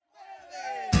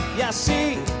y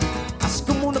así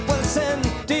como uno puede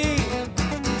sentir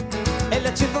el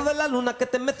hechizo de la luna que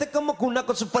te mece como cuna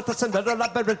con su fuerza sendero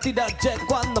la pervertida. Oye,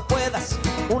 cuando puedas,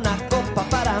 una copa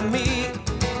para mí.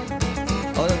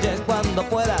 Oye, cuando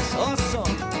puedas, oso.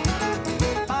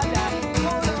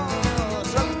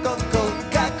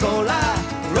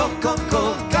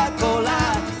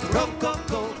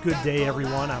 Good day,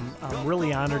 everyone. I'm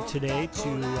really honored today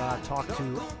to talk to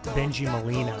Bengie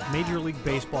Molina, Major League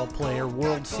Baseball player,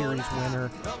 World Series winner,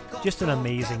 just an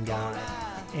amazing guy.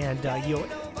 And,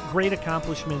 great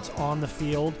accomplishments on the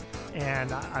field.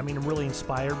 And, I'm really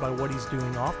inspired by what he's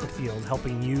doing off the field,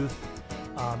 helping youth,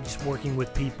 just working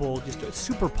with people, just a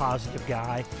super positive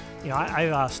guy.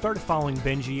 I started following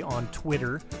Bengie on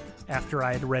Twitter after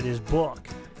I had read his book.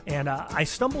 And I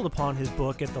stumbled upon his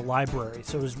book at the library.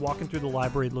 So I was walking through the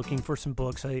library looking for some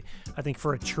books, I think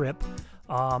for a trip.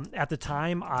 At the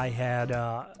time,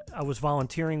 I was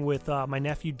volunteering with my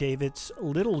nephew David's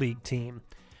Little League team.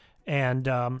 And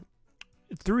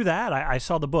through that, I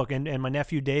saw the book. And my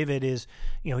nephew David is,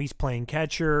 he's playing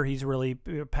catcher. He's really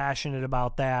passionate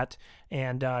about that.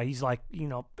 And he's like, he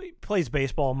plays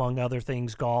baseball among other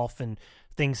things, golf and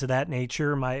things of that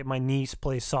nature. My niece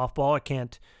plays softball. I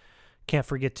can't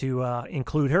forget to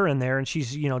include her in there, and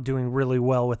she's doing really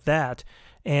well with that.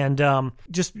 And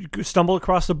just stumbled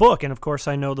across the book, and of course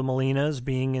I know the Molinas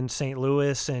being in St.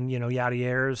 Louis, and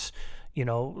Yadier's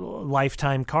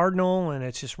lifetime Cardinal, and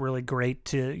it's just really great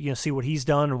to see what he's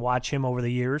done and watch him over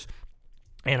the years.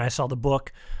 And I saw the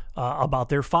book about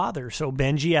their father. So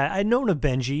Bengie, I'd known of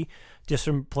Bengie just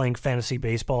from playing fantasy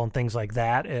baseball and things like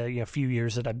that, a few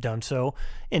years that I've done so,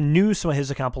 and knew some of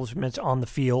his accomplishments on the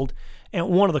field. And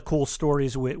one of the cool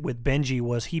stories with Bengie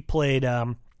was he played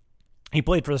for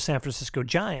the San Francisco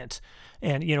Giants,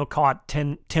 and caught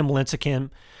Tim Lincecum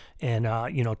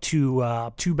and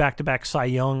two back-to-back Cy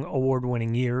Young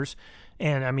award-winning years.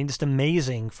 And just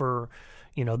amazing for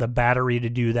the battery to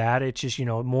do that. It's just,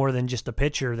 more than just a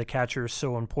pitcher. The catcher is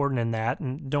so important in that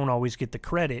and don't always get the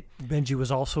credit. Bengie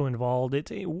was also involved.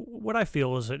 It's what I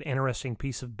feel is an interesting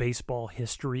piece of baseball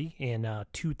history. In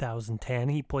 2010,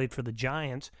 he played for the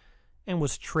Giants and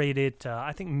was traded,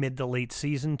 I think, mid to late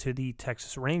season to the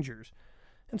Texas Rangers.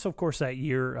 And so, of course, that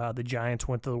year, the Giants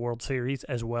went to the World Series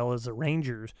as well as the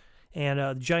Rangers. And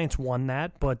the Giants won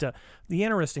that, but the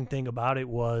interesting thing about it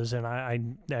was, and I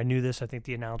knew this, I think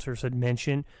the announcers had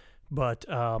mentioned, but,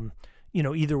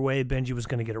 either way, Bengie was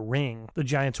going to get a ring. The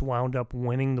Giants wound up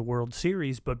winning the World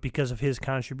Series, but because of his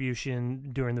contribution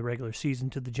during the regular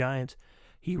season to the Giants,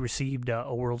 he received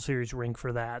a World Series ring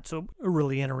for that. So a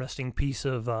really interesting piece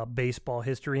of baseball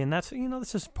history, and that's,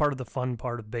 this is part of the fun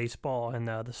part of baseball and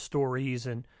the stories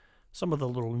and some of the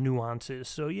little nuances.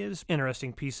 So yeah, it's an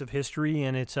interesting piece of history,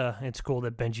 and it's cool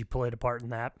that Bengie played a part in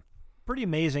that. Pretty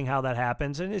amazing how that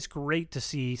happens, and it's great to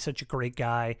see such a great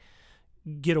guy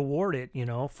get awarded,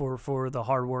 for the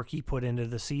hard work he put into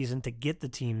the season to get the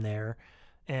team there,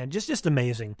 and just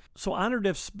amazing. So honored to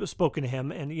have spoken to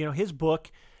him, and his book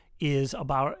is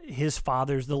about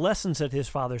the lessons that his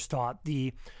fathers taught,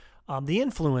 the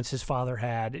influence his father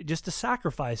had, just the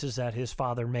sacrifices that his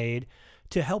father made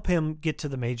to help him get to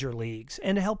the major leagues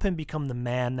and to help him become the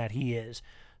man that he is.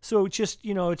 So it's just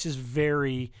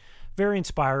very, very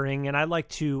inspiring. And I'd like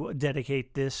to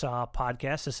dedicate this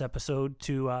podcast, this episode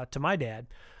to my dad,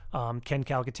 Ken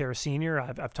Calcaterra Sr.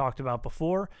 I've talked about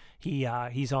before.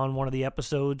 He's on one of the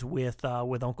episodes with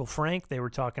Uncle Frank. They were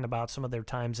talking about some of their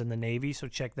times in the Navy, so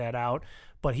check that out.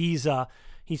 But he's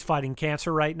fighting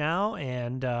cancer right now,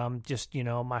 and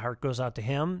my heart goes out to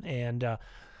him, and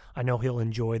I know he'll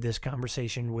enjoy this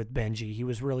conversation with Bengie. He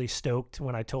was really stoked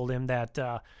when I told him that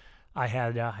I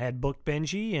had booked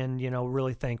Bengie, and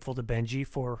really thankful to Bengie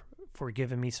for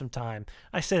giving me some time.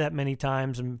 I say that many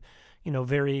times, and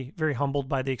very, very humbled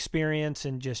by the experience,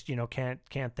 and just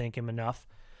can't thank him enough.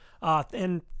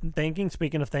 And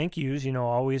speaking of thank yous,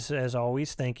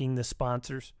 always thanking the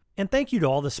sponsors. And thank you to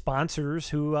all the sponsors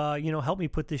who, helped me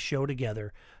put this show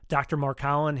together. Dr. Mark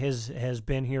Holland has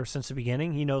been here since the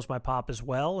beginning. He knows my pop as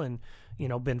well, and,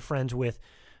 been friends with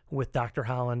Dr.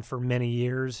 Holland for many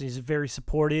years. He's very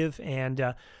supportive,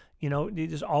 and,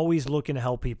 he's always looking to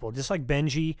help people. Just like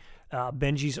Bengie,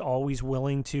 Bengie's always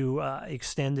willing to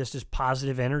extend this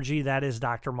positive energy. That is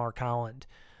Dr. Mark Holland.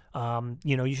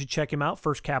 You should check him out.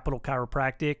 First Capital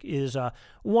Chiropractic is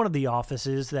one of the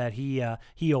offices that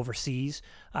he oversees.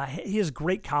 He has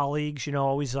great colleagues,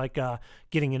 always like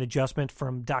getting an adjustment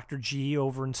from Dr. G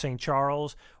over in St.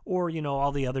 Charles, or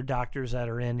all the other doctors that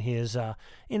are in his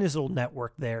little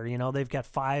network there. They've got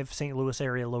 5 St. Louis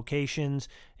area locations,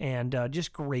 and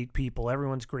just great people.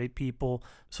 Everyone's great people.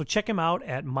 So check him out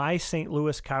at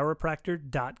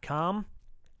mystlouischiropractor.com.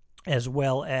 as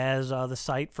well as the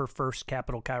site for First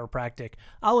Capital Chiropractic.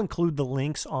 I'll include the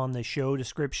links on the show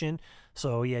description,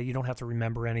 so you don't have to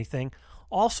remember anything.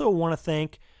 Also want to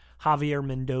thank Javier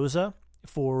Mendoza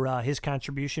for his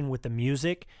contribution with the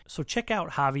music. So check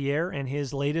out Javier and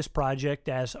his latest project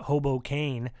as Hobo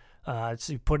Kane.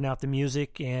 It's putting out the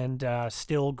music and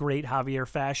still great Javier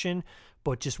fashion,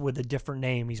 but just with a different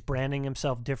name. He's branding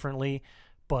himself differently,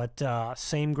 but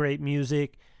same great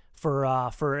music.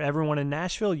 For everyone in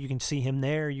Nashville, you can see him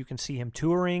there. You can see him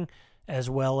touring, as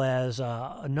well as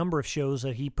a number of shows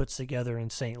that he puts together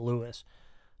in St. Louis.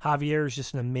 Javier is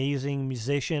just an amazing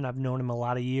musician. I've known him a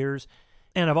lot of years,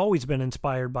 and I've always been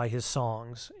inspired by his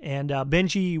songs. And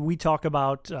Benji, we talk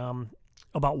about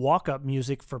walk-up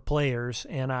music for players,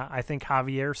 and I think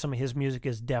Javier, some of his music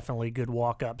is definitely good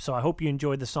walk-up. So I hope you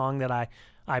enjoyed the song that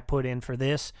I put in for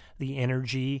this, The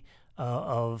Energy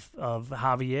of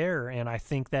Javier, and I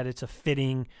think that it's a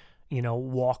fitting,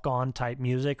 walk-on type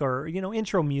music, or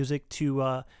intro music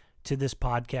to this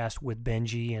podcast with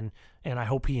Benji, and I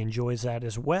hope he enjoys that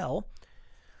as well.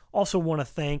 Also want to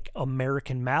thank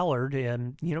American Mallard,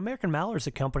 and American Mallard is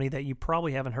a company that you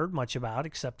probably haven't heard much about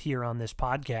except here on this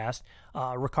podcast.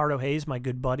 Ricardo Hayes, my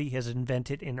good buddy, has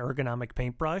invented an ergonomic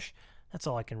paintbrush. That's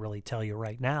all I can really tell you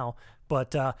right now.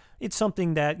 But it's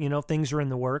something that, things are in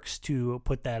the works to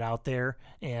put that out there.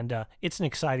 And it's an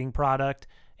exciting product,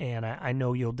 and I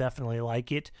know you'll definitely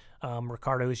like it.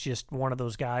 Ricardo is just one of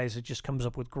those guys that just comes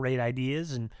up with great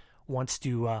ideas and wants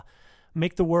to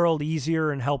make the world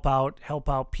easier and help out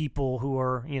people who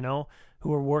are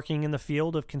working in the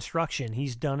field of construction.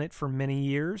 He's done it for many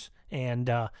years, and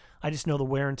I just know the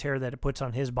wear and tear that it puts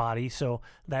on his body. So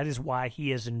that is why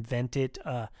he has invented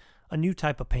a new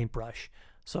type of paintbrush.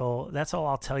 So that's all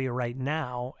I'll tell you right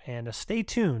now, and stay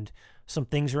tuned. Some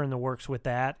things are in the works with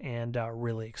that, and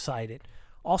really excited.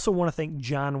 Also want to thank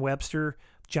John Webster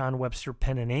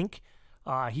Pen and Ink.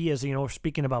 He is,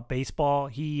 speaking about baseball,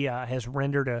 he has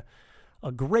rendered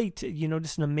a great,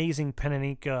 just an amazing pen and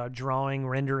ink drawing,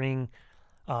 rendering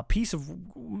piece of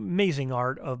amazing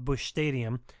art of Busch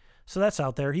Stadium. So that's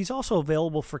out there. He's also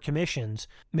available for commissions.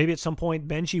 Maybe at some point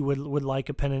Benji would like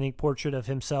a pen and ink portrait of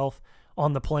himself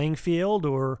on the playing field,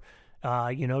 or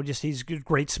just he's a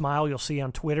great smile you'll see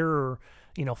on Twitter or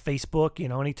Facebook.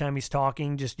 Anytime he's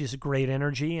talking, just great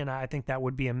energy, and I think that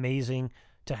would be amazing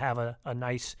to have a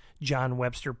nice John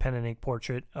Webster pen and ink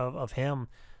portrait of him.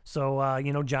 So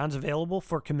John's available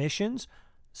for commissions.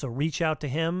 So reach out to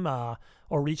him,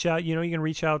 or reach out. You can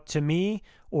reach out to me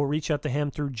or reach out to him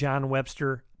through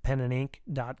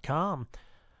johnwebsterpenandink.com.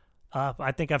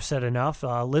 I think I've said enough.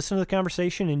 Listen to the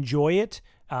conversation, enjoy it,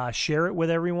 share it with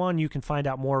everyone. You can find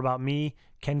out more about me,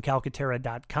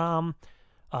 kencalcaterra.com.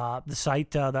 The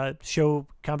site, the show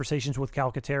Conversations with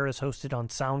Calcaterra is hosted on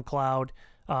SoundCloud.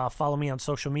 Follow me on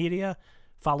social media.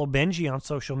 Follow Benji on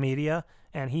social media,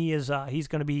 and he's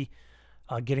going to be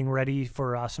getting ready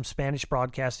for some Spanish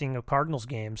broadcasting of Cardinals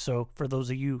games. So for those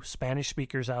of you Spanish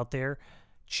speakers out there,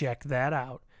 check that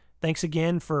out. Thanks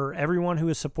again for everyone who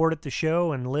has supported the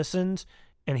show and listens.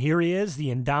 And here he is, the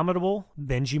indomitable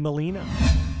Benji Molina.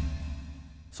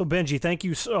 So Benji, thank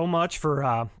you so much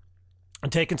for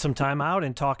taking some time out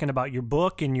and talking about your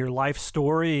book and your life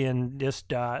story and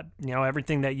just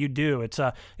everything that you do.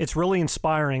 It's really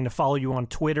inspiring to follow you on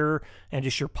Twitter and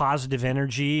just your positive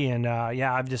energy. And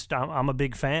I'm a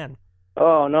big fan.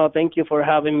 Oh, no, thank you for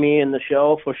having me in the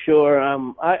show, for sure.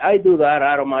 I do that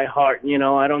out of my heart.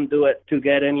 I don't do it to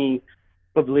get any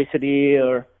publicity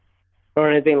or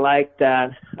anything like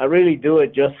that. I really do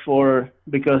it just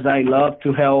because I love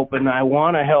to help, and I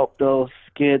want to help those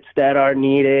kids that are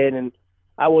needed. And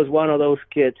I was one of those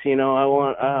kids, I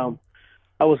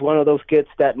was one of those kids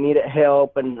that needed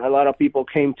help, and a lot of people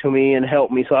came to me and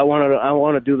helped me. So I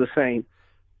want to do the same.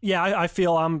 Yeah, I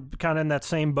feel I'm kind of in that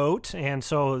same boat, and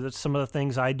so that's some of the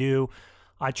things I do.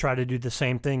 I try to do the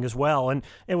same thing as well. And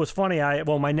it was funny,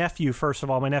 my nephew, first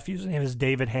of all, my nephew's name is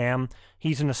David Ham.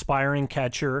 He's an aspiring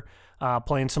catcher,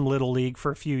 playing some Little League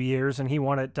for a few years, and he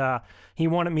wanted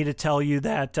me to tell you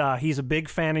that he's a big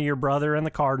fan of your brother and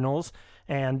the Cardinals,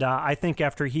 and I think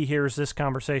after he hears this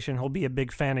conversation, he'll be a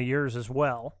big fan of yours as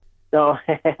well. So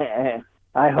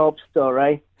I hope so,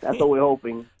 right? That's what we're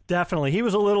hoping. Definitely. He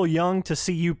was a little young to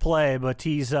see you play, but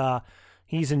he's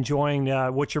enjoying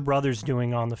what your brother's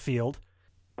doing on the field.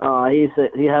 He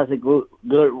has a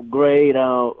great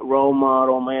role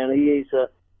model, man.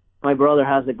 My brother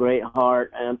has a great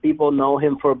heart, and people know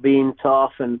him for being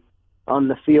tough and on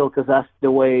the field because that's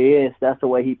the way he is. That's the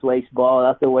way he plays ball.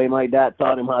 That's the way my dad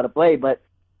taught him how to play. But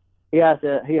he has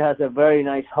a very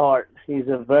nice heart. He's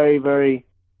a very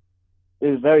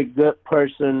good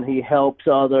person. He helps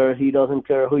others. He doesn't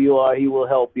care who you are. He will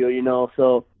help you.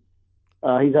 So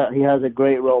he has a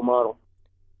great role model.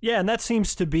 Yeah, and that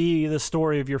seems to be the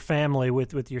story of your family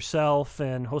with yourself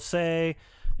and Jose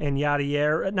and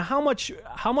Yadier. Now, how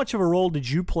much of a role did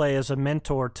you play as a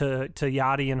mentor to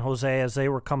Yadi and Jose as they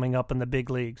were coming up in the big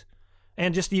leagues,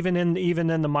 and just even in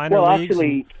the minor leagues?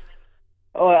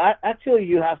 Actually,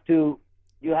 you have to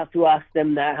ask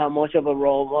them that how much of a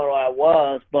role model I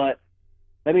was. But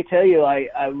let me tell you,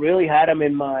 I really had him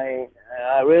in my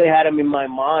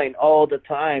mind all the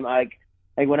time. Like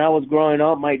when I was growing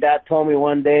up, my dad told me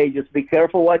one day, just be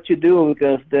careful what you do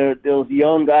because those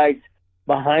young guys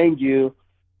behind you,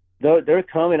 they're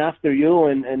coming after you,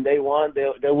 and they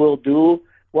will do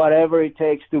whatever it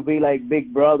takes to be like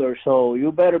big brother. So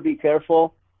you better be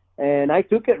careful. And I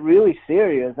took it really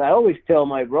serious. I always tell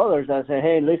my brothers, I say,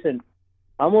 hey, listen,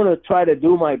 I'm going to try to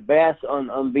do my best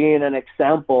on being an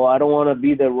example. I don't want to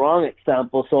be the wrong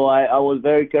example. So I was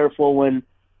very careful when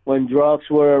drugs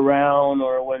were around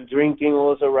or when drinking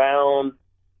was around.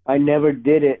 I never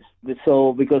did it.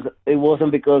 So because it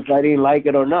wasn't because I didn't like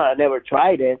it or not. I never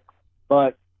tried it.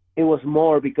 But it was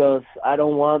more because I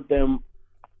don't want them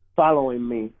following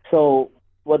me. So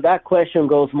that question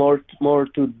goes more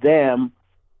to them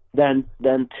than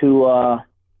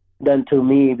to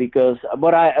me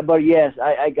but yes,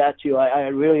 I got you. I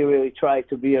really try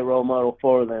to be a role model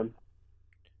for them.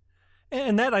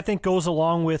 And that, I think, goes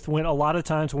along with when a lot of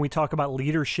times when we talk about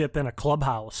leadership in a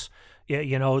clubhouse,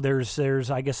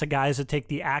 there's I guess the guys that take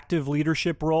the active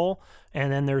leadership role,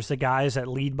 and then there's the guys that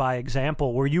lead by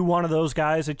example. Were you one of those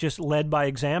guys that just led by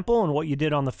example and what you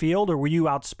did on the field, or were you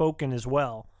outspoken as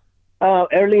well?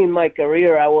 Early in my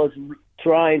career, I was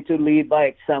trying to lead by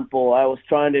example. I was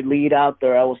trying to lead out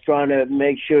there. I was trying to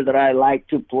make sure that I liked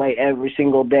to play every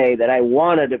single day, that I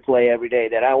wanted to play every day,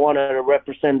 that I wanted to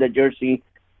represent the jersey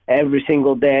every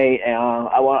single day.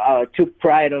 I took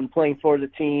pride on playing for the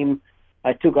team.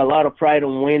 I took a lot of pride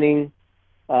on winning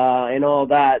and all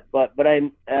that. But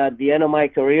at the end of my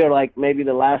career, like maybe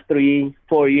the last 3-4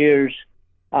 years,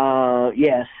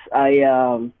 yes,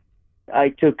 I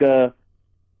took a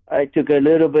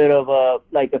little bit of a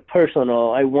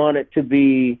personal. I wanted to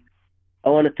be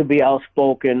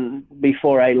outspoken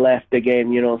before I left the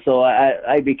game, So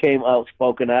I became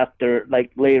outspoken after,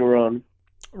 like, later on.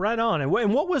 Right on. And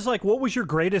what was your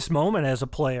greatest moment as a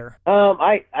player?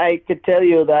 I could tell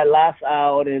you that last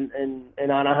out in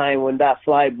Anaheim when that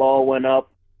fly ball went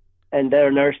up and their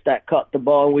nurse that caught the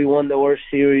ball and we won the World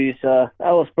Series. That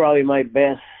was probably my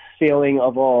best feeling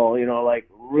of all. Like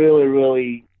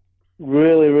really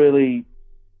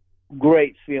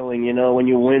great feeling. When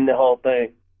you win the whole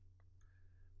thing.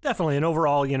 Definitely, and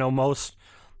overall,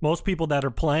 most people that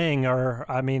are playing are,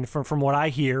 I mean, from what I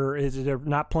hear, is they're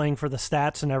not playing for the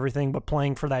stats and everything, but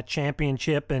playing for that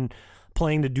championship and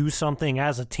playing to do something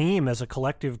as a team, as a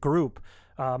collective group.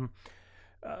 And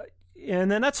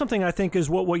then that's something I think is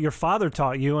what your father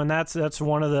taught you, and that's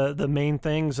one of the main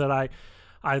things that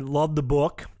I love the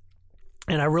book,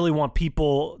 and I really want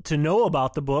people to know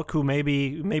about the book who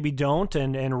maybe don't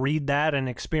and read that and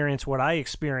experience what I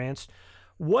experienced.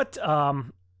 What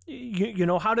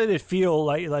how did it feel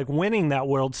like winning that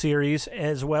World Series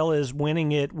as well as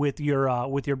winning it with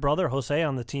your brother Jose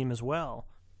on the team as well?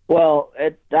 Well,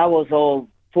 that was all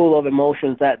full of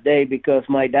emotions that day because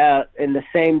my dad, in the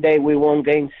same day we won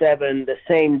Game 7, the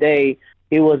same day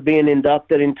he was being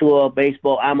inducted into a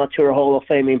baseball amateur Hall of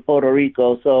Fame in Puerto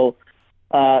Rico. So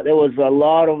there was a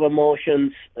lot of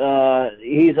emotions.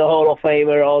 He's a Hall of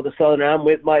Famer all of a sudden. I'm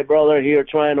with my brother here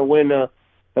trying to win a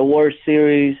World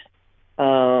Series.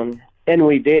 And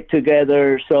we did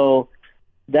together. So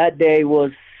that day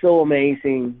was so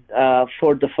amazing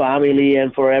for the family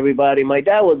and for everybody. My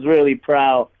dad was really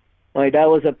proud. My dad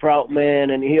was a proud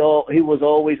man, and he was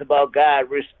always about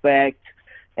God, respect,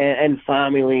 and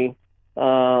family.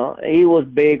 He was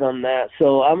big on that.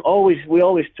 So we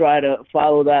always try to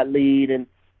follow that lead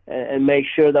and make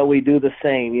sure that we do the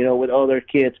same, with other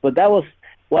kids. But that was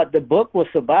what the book was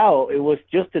about. It was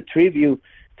just a tribute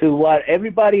to what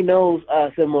everybody knows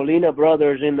as the Molina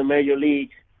brothers in the major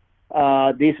leagues.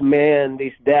 This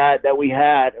dad that we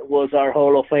had was our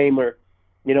Hall of Famer,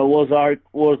 was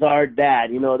our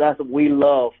dad. That's what we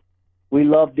love. we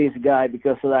love this guy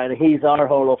because of that, and he's our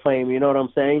Hall of Fame. You know what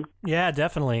I'm saying? Yeah,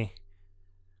 definitely.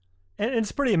 And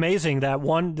it's pretty amazing that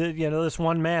this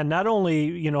one man, not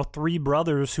only, 3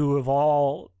 brothers who have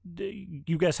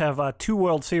you guys have 2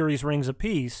 World Series rings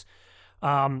apiece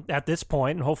at this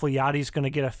point, and hopefully Yadi's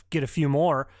going to get a few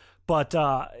more. But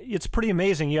it's pretty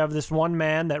amazing. You have this one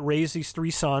man that raised these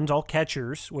 3 sons, all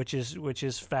catchers, which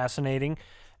is fascinating,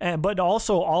 but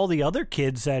also all the other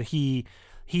kids that he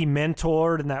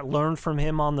mentored and that learned from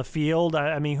him on the field.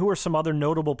 I mean, who are some other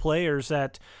notable players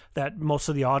that most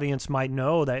of the audience might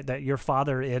know that your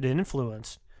father had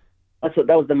influenced? That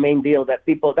was the main deal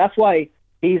that's why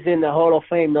he's in the Hall of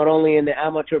Fame, not only in the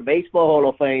Amateur Baseball Hall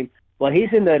of Fame, but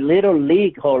he's in the Little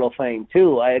League Hall of Fame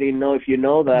too. I didn't know if you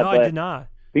know that. No, I did not.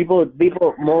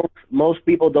 Most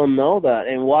people don't know that.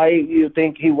 And why you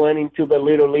think he went into the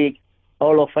Little League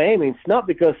Hall of Fame? It's not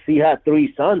because he had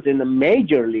 3 sons in the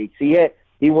major leagues.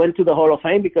 He went to the Hall of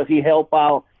Fame because he helped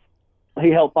out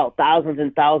thousands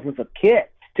and thousands of kids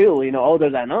too, older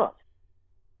than us.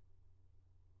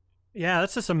 Yeah,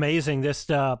 that's just amazing. This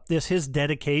his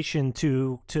dedication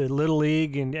to Little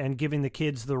League and giving the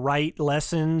kids the right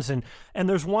lessons, and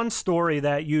there's one story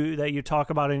that you talk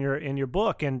about in your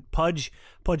book, and Pudge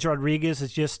Rodriguez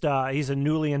is just he's a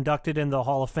newly inducted in the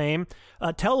Hall of Fame.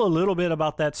 Tell a little bit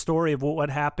about that story of what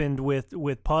happened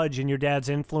with Pudge and your dad's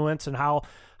influence, and how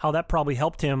that probably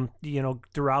helped him,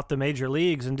 throughout the major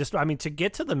leagues, and just to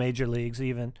get to the major leagues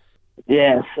even.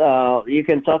 Yes, you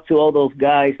can talk to all those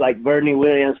guys like Bernie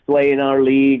Williams play in our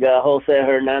league, Jose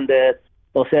Hernandez,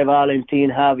 Jose Valentin,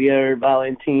 Javier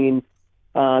Valentin.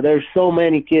 There's so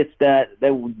many kids that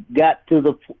got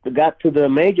to the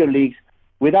major leagues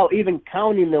without even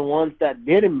counting the ones that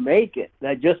didn't make it,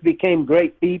 that just became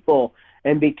great people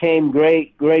and became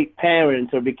great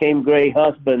parents or became great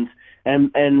husbands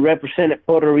and represented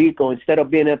Puerto Rico. Instead of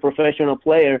being a professional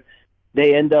player,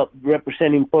 they end up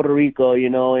representing Puerto Rico,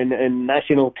 in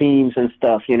national teams and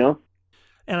stuff, And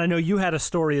I know you had a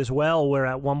story as well where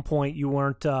at one point you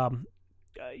weren't,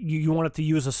 you wanted to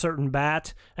use a certain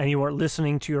bat and you weren't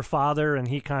listening to your father, and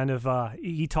he kind of,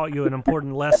 he taught you an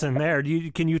important lesson there.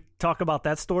 Can you talk about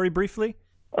that story briefly?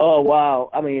 Oh, wow.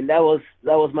 I mean, that was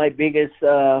my biggest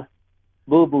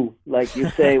boo-boo, like you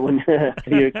say when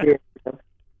you're a kid.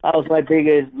 That was my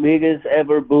biggest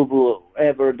ever boo-boo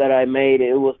ever that I made.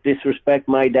 It was disrespect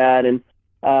my dad, and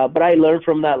but I learned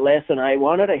from that lesson. I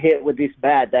wanted to hit with this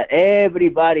bat that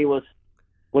everybody was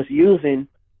using,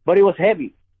 but it was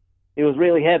heavy. It was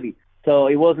really heavy, so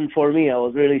it wasn't for me. I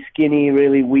was really skinny,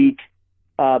 really weak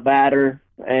batter,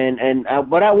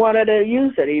 but I wanted to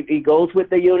use it. He goes with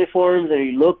the uniforms, and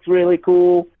he looks really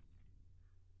cool.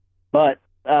 But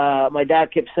my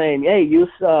dad kept saying, "Hey, use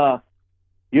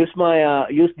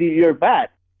your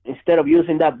bat instead of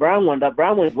using that brown one. That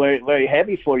brown one is very, very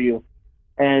heavy for you."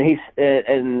 And he said,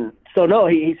 no,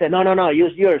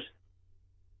 use yours.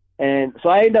 And so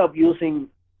I ended up using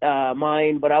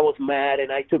mine, but I was mad, and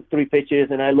I took 3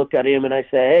 pitches, and I looked at him and I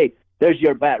said, "Hey, there's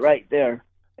your bat right there."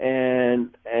 And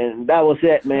that was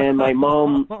it, man. My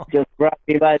mom just grabbed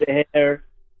me by the hair.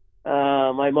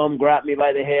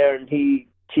 And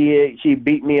she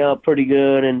beat me up pretty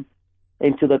good, and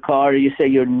into the car. You say,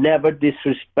 "You never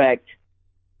disrespect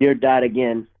your dad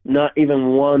again, not even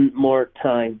one more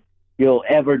time. You'll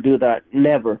ever do that,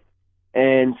 never."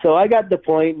 And so I got the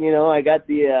point, I got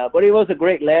but it was a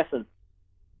great lesson.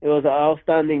 It was an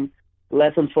outstanding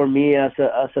lesson for me as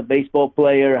a baseball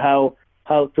player, how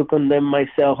to condemn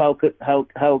myself, how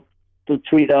to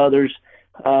treat others,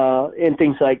 and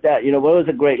things like that. But it was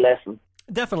a great lesson.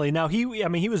 Definitely. Now, he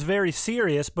was very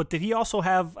serious, but did he also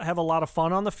have a lot of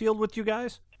fun on the field with you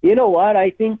guys? You know what? I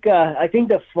think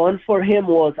the fun for him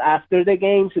was after the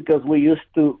games, because we used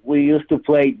to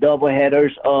play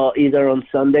doubleheaders either on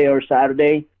Sunday or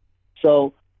Saturday.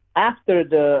 So after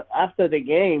the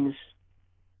games,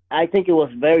 I think it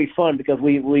was very fun because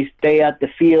we stay at the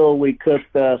field, we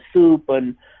cooked soup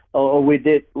or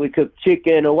we cooked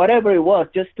chicken or whatever it was,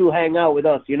 just to hang out with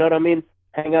us. You know what I mean?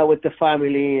 Hang out with the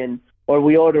family, or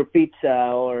we order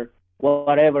pizza or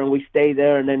whatever, and we stay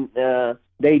there, and then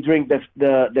they drink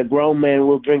the grown men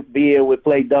will drink beer, we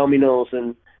play dominoes,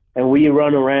 and we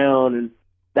run around, and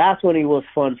that's when it was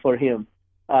fun for him.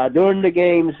 During the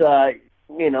games,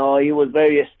 he was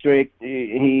very strict.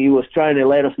 He was trying to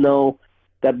let us know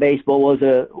that baseball was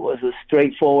a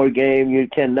straightforward game. You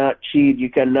cannot cheat, you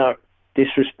cannot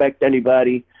disrespect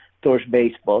anybody towards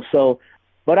baseball. So,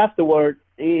 but afterward,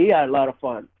 he had a lot of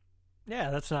fun. Yeah,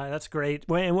 that's great.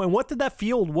 And what did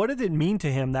it mean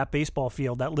to him, that baseball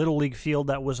field, that Little League field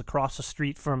that was across the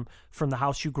street from the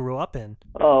house you grew up in?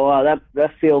 Oh, wow,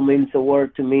 that field means the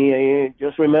world to me. I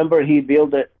just remember he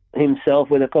built it himself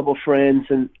with a couple friends,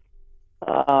 and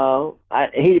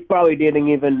he probably didn't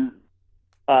even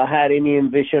had any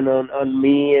envision on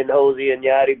me and Jose and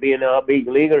Yadi being big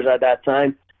leaguers at that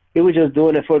time. He was just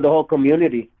doing it for the whole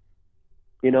community,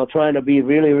 trying to be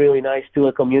really, really nice to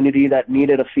a community that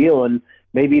needed a field, and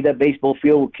maybe that baseball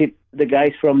field will keep the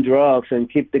guys from drugs and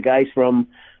keep the guys from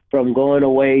going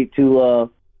away to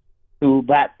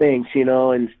bad things,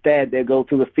 Instead, they go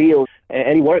to the field,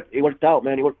 and he worked. It worked out,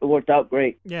 man. It worked out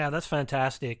great. Yeah, that's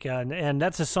fantastic, and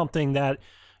that's just something that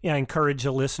I encourage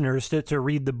the listeners to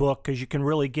read the book, because you can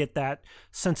really get that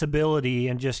sensibility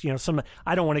and just some.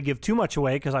 I don't want to give too much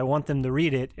away because I want them to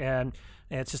read it, and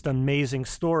it's just an amazing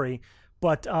story.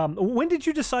 But when did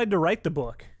you decide to write the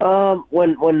book?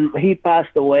 When he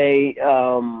passed away,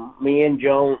 me and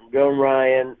Joan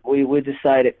Ryan, we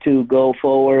decided to go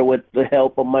forward with the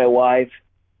help of my wife,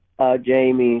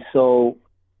 Jamie. So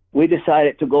we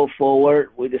decided to go forward.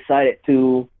 We decided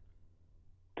to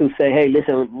say, hey,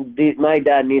 listen, my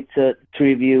dad needs a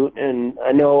tribute, and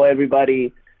I know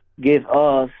everybody give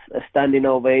us a standing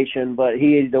ovation, but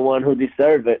he is the one who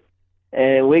deserved it.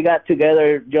 And we got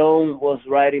together. Joan was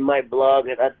writing my blog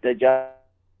at the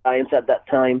Giants at that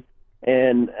time,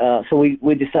 and so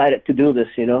we decided to do this.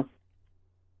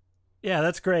 Yeah,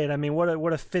 that's great. I mean,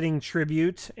 what a fitting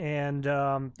tribute, and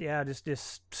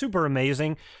just super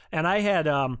amazing. And I had,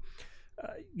 I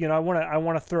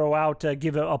want to throw out,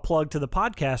 give a plug to the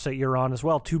podcast that you're on as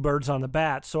well, Two Birds on the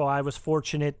Bat. So I was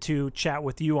fortunate to chat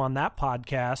with you on that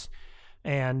podcast,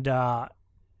 and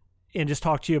just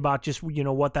talk to you about just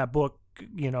what that book,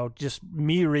 just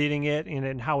me reading it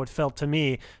and how it felt to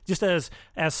me, just as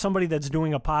somebody that's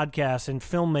doing a podcast and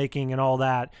filmmaking and all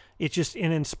that. It's just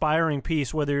an inspiring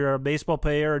piece, whether you're a baseball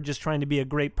player or just trying to be a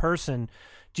great person,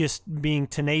 just being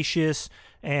tenacious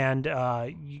and,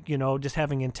 just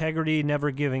having integrity,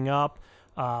 never giving up.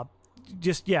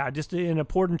 Just an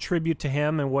important tribute to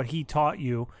him and what he taught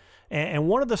you. And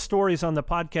one of the stories on the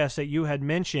podcast that you had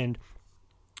mentioned,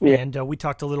 and we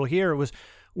talked a little here, was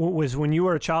when you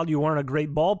were a child, you weren't a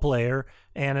great ball player,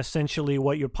 and essentially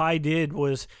what your pi did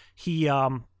was he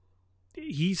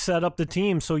set up the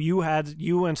team, so you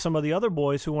and some of the other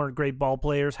boys who weren't great ball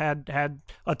players had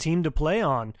a team to play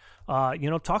on.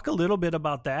 Talk a little bit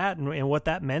about that and what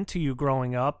that meant to you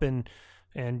growing up, and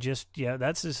just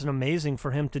that's just amazing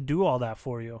for him to do all that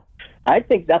for you. I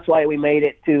think that's why we made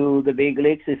it to the big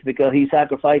leagues, is because he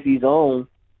sacrificed his own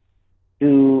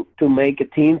to make a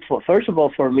team. First of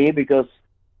all, for me, because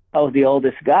I was the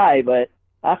oldest guy, but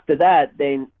after that,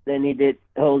 then he did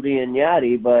Jose and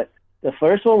Yadi, but the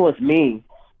first one was me.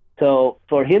 So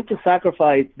for him to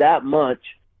sacrifice that much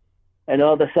and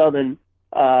all of a sudden,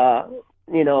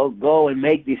 go and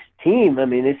make this team, I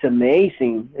mean, it's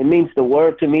amazing. It means the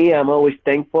world to me. I'm always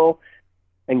thankful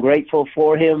and grateful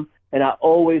for him, and I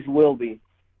always will be,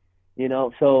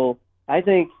 So I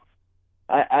think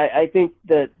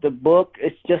that the book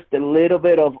is just a little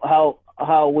bit of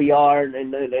how we are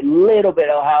and a little bit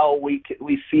of how we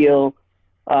feel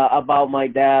about my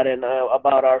dad and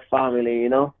about our family,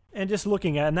 And just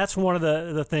looking at, and that's one of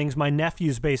the things, my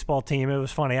nephew's baseball team, it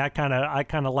was funny. I kind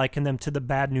of liken them to the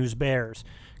Bad News Bears,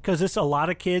 because it's a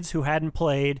lot of kids who hadn't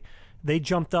played. They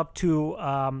jumped up to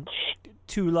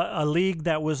a league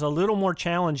that was a little more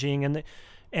challenging,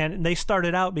 and they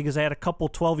started out because they had a couple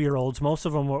 12-year-olds. Most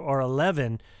of them are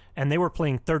 11. And they were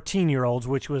playing 13-year-olds,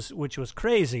 which was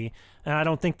crazy. And I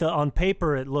don't think on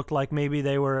paper it looked like maybe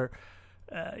they were,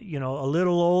 a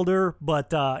little older.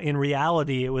 But in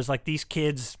reality, it was like these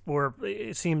kids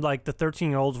it seemed like the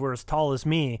 13-year-olds were as tall as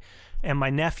me. And my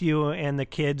nephew and the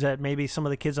kids, maybe some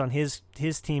of the kids on his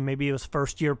team, maybe it was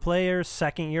first-year players,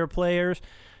 second-year players.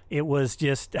 It was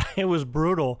just, it was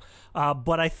brutal.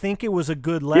 But I think it was a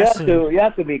good lesson. You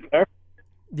have to be careful.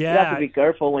 Yeah. You have to be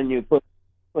careful when you put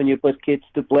kids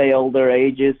to play older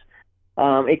ages.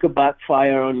 It could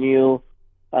backfire on you.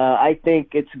 I think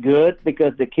it's good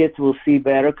because the kids will see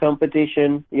better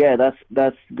competition. Yeah,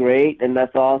 that's great and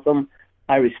that's awesome.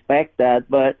 I respect that.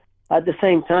 But at the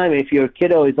same time, if your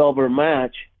kiddo is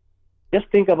overmatched, just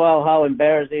think about how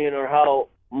embarrassing or how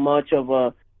much of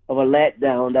a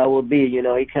letdown that will be.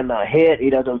 He cannot hit. He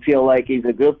doesn't feel like he's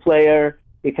a good player.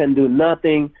 He can do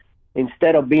nothing.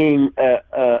 Instead of being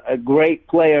a great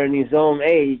player in his own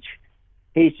age,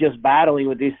 he's just battling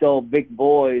with these old big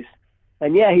boys.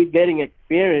 And yeah, he's getting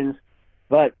experience,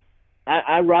 but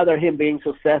I'd rather him being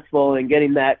successful and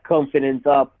getting that confidence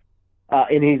up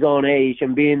in his own age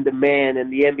and being the man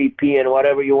and the MVP and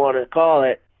whatever you want to call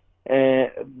it,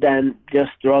 than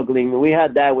just struggling. We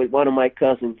had that with one of my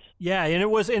cousins. Yeah, and it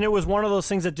was one of those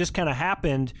things that just kind of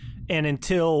happened, And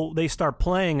until they start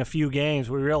playing a few games,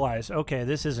 we realize, okay,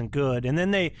 this isn't good. And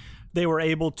then they were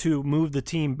able to move the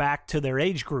team back to their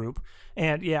age group.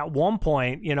 And yeah, at one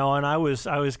point, and I was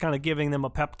kind of giving them a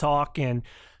pep talk, and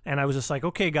I was just like,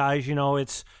 okay, guys,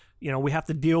 it's, we have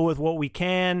to deal with what we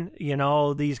can.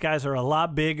 These guys are a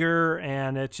lot bigger,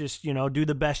 and it's just, do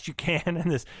the best you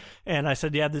can. And I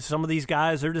said, yeah, some of these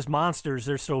guys, they're just monsters.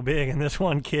 They're so big. And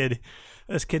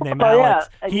this kid named Alex,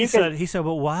 he said,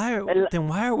 well, why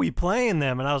are we playing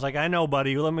them? And I was like, I know,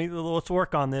 buddy. Let's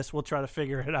work on this. We'll try to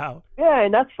figure it out. Yeah,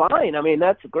 and that's fine. I mean,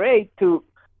 that's great to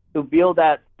build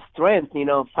that strength.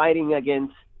 Fighting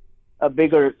against a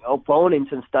bigger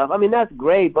opponents and stuff. I mean, that's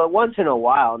great. But once in a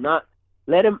while, not.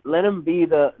 Let them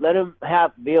build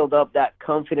up that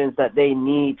confidence that they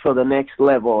need for the next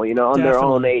level, on Definitely. Their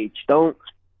own age. Don't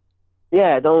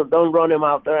run them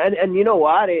out there. And you know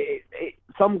what?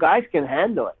 Some guys can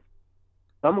handle it.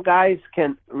 Some guys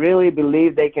can really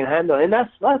believe they can handle it, and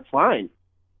that's fine.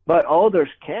 But others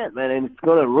can't, man, and it's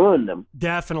going to ruin them.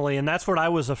 Definitely, and that's what I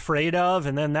was afraid of,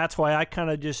 and then that's why I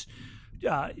kind of just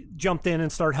jumped in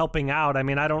and started helping out. I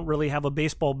mean, I don't really have a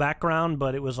baseball background,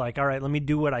 but it was like, all right, let me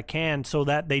do what I can so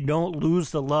that they don't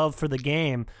lose the love for the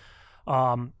game.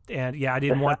 And yeah, I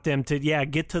didn't want them to,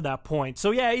 get to that point. So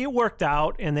yeah, it worked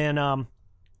out. And then,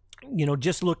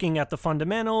 just looking at the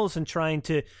fundamentals and trying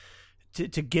to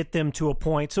get them to a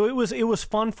point. So it was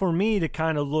fun for me to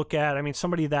kind of look at, I mean,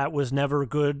 somebody that was never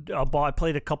good ball. I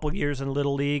played a couple years in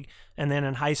Little League, and then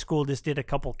in high school just did a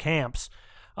couple camps.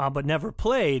 But never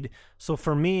played. So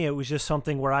for me, it was just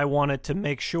something where I wanted to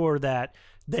make sure that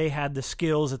they had the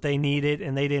skills that they needed,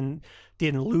 and they didn't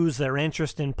lose their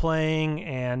interest in playing.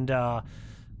 And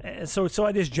so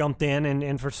I just jumped in.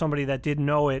 And for somebody that didn't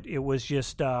know it, it was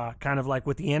just kind of like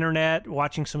with the internet,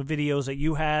 watching some videos that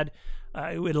you had.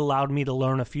 It allowed me to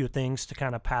learn a few things to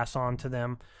kind of pass on to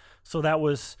them. So that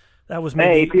was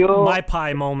maybe my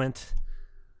pie moment.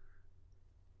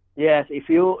 Yes, if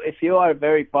you are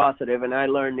very positive, and I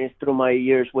learned this through my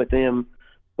years with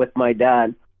my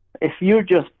dad. If you're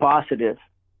just positive,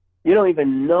 you don't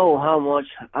even know how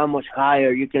much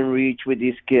higher you can reach with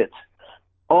these kids.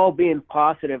 All being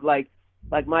positive, like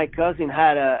my cousin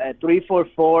had a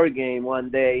 3-4-4 game one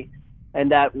day, and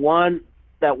that one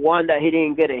that he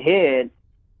didn't get a hit,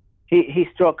 he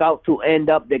struck out to end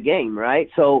up the game, right?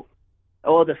 So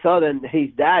all of a sudden, his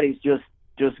dad is just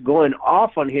going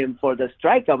off on him for the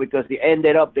strikeout because he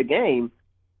ended up the game.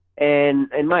 And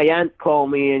my aunt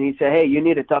called me and he said, hey, you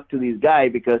need to talk to this guy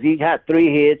because he had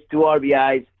 3 hits, 2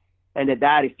 RBIs, and the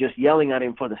dad is just yelling at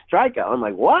him for the strikeout. I'm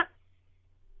like, what?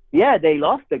 Yeah, they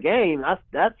lost the game.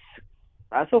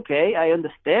 That's okay. I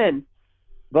understand.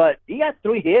 But he got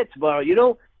 3 hits, bro. You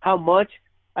know how much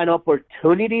an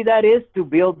opportunity that is to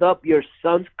build up your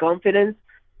son's confidence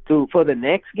for the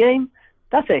next game?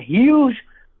 That's a huge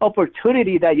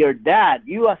opportunity that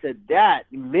you as a dad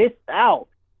missed out.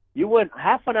 You went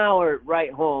half an hour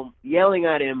right home yelling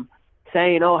at him,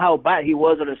 saying, how bad he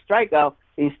was on a strikeout,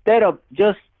 instead of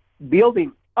just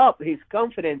building up his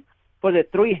confidence for the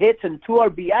 3 hits and 2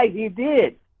 RBIs he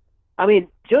did. I mean,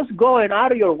 just going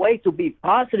out of your way to be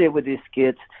positive with these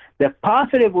kids. The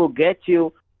positive will get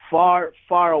you far,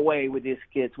 far away with these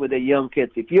kids, with the young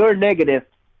kids. If you're negative,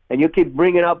 and you keep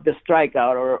bringing up the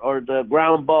strikeout or the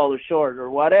ground ball or short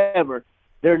or whatever,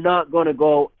 they're not going to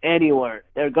go anywhere.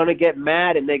 They're going to get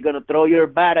mad, and they're going to throw your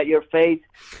bat at your face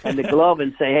and the glove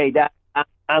and say, hey, Dad,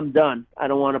 I'm done. I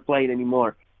don't want to play it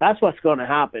anymore. That's what's going to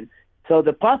happen. So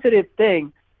the positive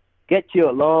thing gets you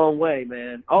a long way,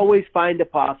 man. Always find the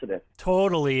positive.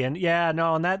 Totally. And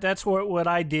and that's what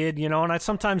I did, and I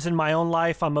sometimes in my own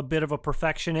life, I'm a bit of a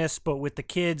perfectionist, but with the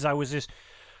kids, I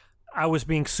was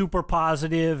being super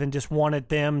positive and just wanted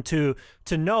them to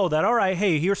know that, all right,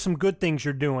 hey, here's some good things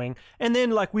you're doing. And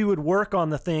then like we would work on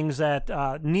the things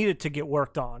that needed to get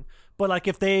worked on. But like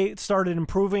if they started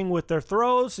improving with their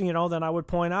throws, then I would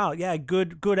point out, yeah,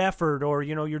 good effort, or,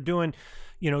 you're doing,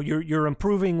 you're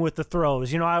improving with the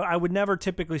throws. I would never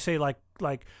typically say like,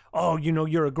 oh,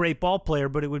 you're a great ball player,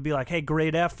 but it would be like, hey,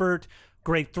 great effort,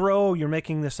 great throw, you're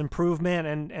making this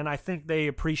improvement, and I think they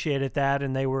appreciated that,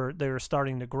 and they were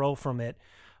starting to grow from it.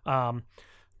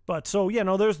 But so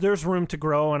there's room to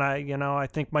grow, and I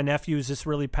think my nephew's just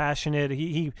really passionate.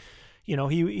 He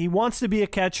wants to be a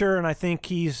catcher, and I think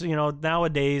he's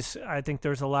nowadays I think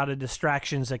there's a lot of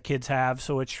distractions that kids have,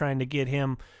 so it's trying to get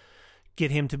him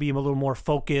to be a little more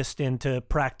focused and to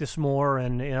practice more,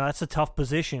 and that's a tough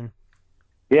position.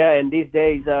 Yeah, and these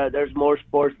days there's more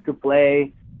sports to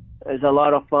play. There's a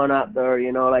lot of fun out there,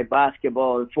 like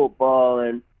basketball and football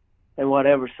and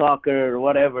whatever, soccer or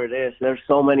whatever it is. There's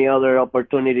so many other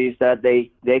opportunities that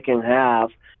they can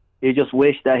have. you just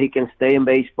wish that he can stay in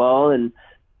baseball and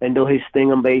do his thing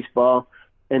in baseball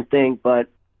and think. But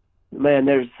man,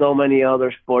 there's so many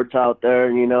other sports out there,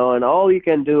 and all you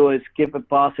can do is keep it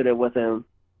positive with him.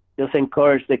 Just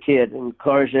encourage the kid,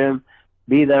 encourage him,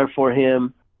 be there for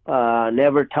him,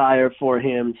 never tire for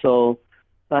him. So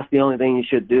that's the only thing you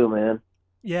should do, man.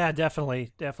 Yeah,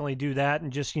 definitely do that,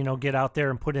 and just get out there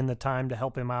and put in the time to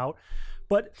help him out.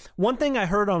 But one thing I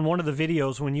heard on one of the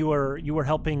videos when you were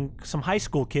helping some high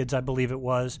school kids, I believe it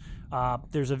was,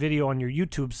 there's a video on your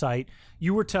YouTube site.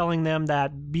 You were telling them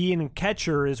that being a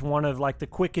catcher is one of like the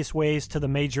quickest ways to the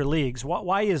major leagues.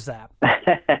 Why is that?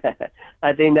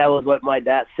 I think that was what my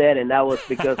dad said, and that was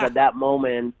because at that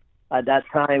moment, at that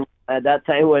time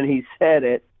when he said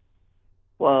it,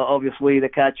 well, obviously the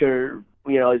catcher,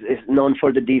 is known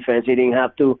for the defense. He didn't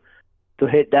have to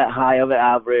hit that high of an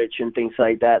average and things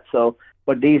like that. So,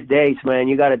 but these days, man,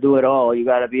 you got to do it all. You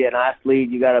got to be an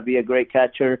athlete. You got to be a great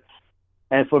catcher.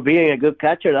 And for being a good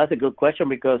catcher, that's a good question,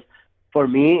 because for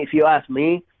me, if you ask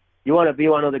me, you want to be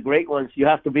one of the great ones, you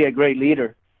have to be a great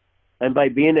leader. And by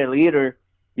being a leader,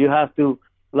 you have to,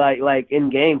 like in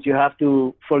games, you have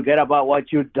to forget about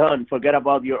what you've done, forget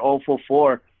about your 0 for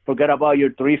 4, forget about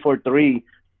your 3 for 3,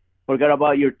 forget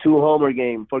about your 2-homer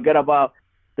game, forget about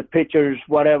the pitchers,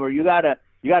 whatever. You gotta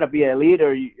be a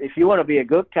leader. If you want to be a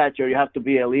good catcher, you have to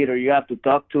be a leader. You have to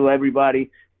talk to everybody.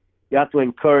 You have to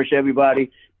encourage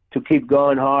everybody to keep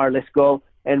going hard. Let's go.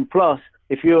 And plus,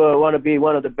 if you want to be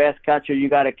one of the best catchers, you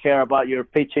got to care about your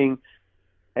pitching,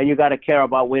 and you got to care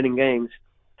about winning games.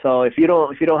 So if you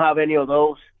don't have any of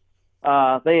those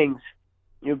things,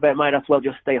 you might as well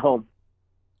just stay home.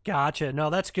 Gotcha. No,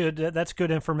 that's good. That's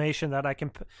good information that I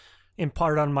can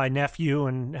impart on my nephew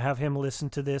and have him listen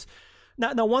to this.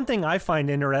 Now, one thing I find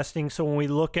interesting, so when we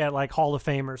look at like Hall of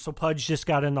Famers, so Pudge just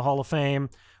got in the Hall of Fame.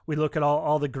 We look at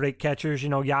all the great catchers.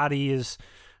 Yadi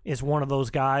is one of those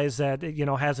guys that,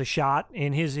 has a shot,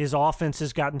 and his offense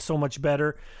has gotten so much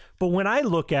better. But when I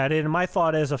look at it, and my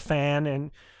thought as a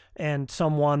fan and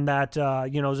someone that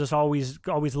just always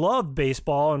loved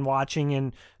baseball and watching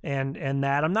and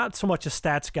that, I'm not so much a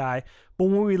stats guy, but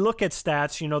when we look at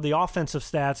stats, the offensive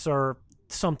stats are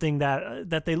something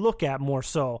that they look at more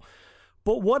so.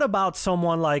 But what about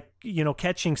someone like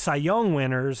catching Cy Young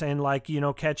winners and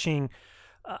catching?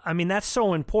 I mean, that's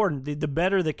so important. The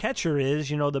better the catcher is,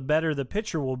 the better the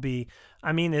pitcher will be.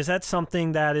 I mean, is that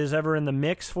something that is ever in the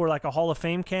mix for like a Hall of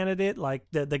Fame candidate, like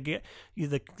the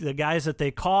guys that they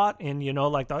caught, and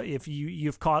if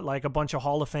you've caught like a bunch of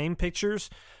Hall of Fame pitchers,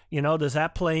 does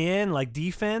that play in like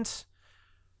defense?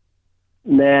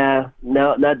 Nah,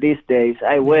 no, not these days.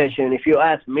 I wish, and if you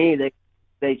ask me,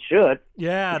 they should.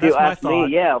 Yeah, if that's you ask my thought.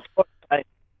 me, yeah, of course,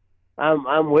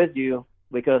 I'm with you,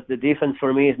 because the defense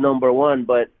for me is number one,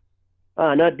 but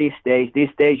not these days. These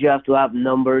days you have to have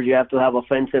numbers, you have to have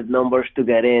offensive numbers to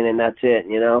get in, and that's it,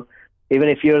 Even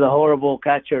if you're the horrible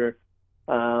catcher,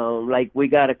 like we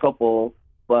got a couple,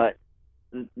 but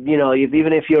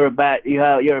even if you're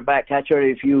you're a bad catcher,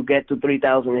 if you get to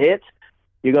 3,000 hits,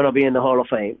 you're gonna be in the Hall of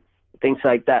Fame, things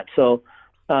like that. So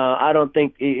I don't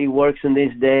think it works in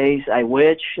these days. I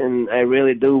wish, and I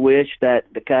really do wish that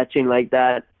the catching like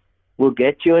that will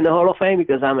get you in the Hall of Fame,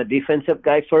 because I'm a defensive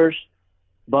guy first,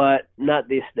 but not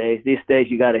these days. These days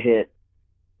you got to hit.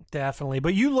 Definitely.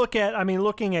 But you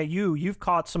looking at you've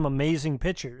caught some amazing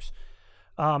pitchers.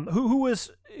 Who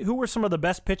were some of the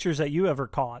best pitchers that you ever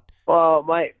caught? Well,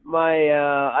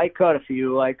 I caught a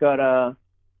few. I caught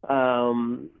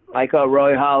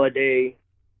Roy Halladay.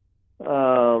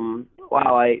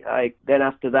 Then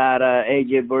after that,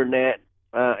 AJ Burnett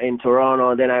in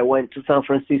Toronto. Then I went to San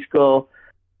Francisco.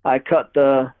 I caught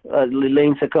the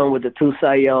Lincecum with the 2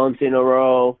 Cy Youngs in a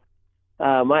row.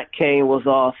 Matt Cain was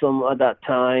awesome at that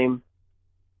time.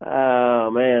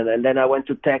 Man, and then I went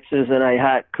to Texas and I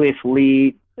had Cliff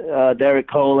Lee,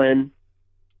 Derek Holland.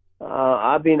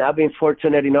 I've been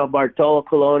fortunate enough. Bartolo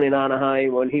Colon in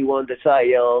Anaheim when he won the Cy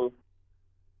Young.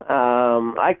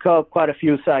 I caught quite a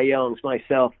few Cy Youngs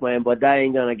myself, man, but that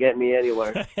ain't gonna get me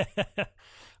anywhere.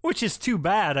 Which is too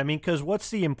bad. I mean, because what's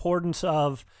the importance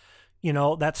of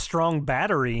that strong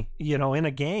battery, in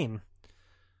a game?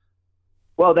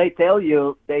 Well, they tell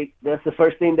you, that's the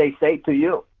first thing they say to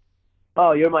you.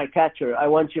 Oh, you're my catcher. I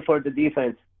want you for the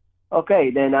defense. Okay,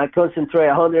 then I concentrate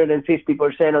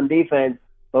 150% on defense,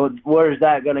 but where's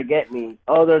that going to get me?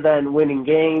 Other than winning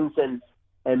games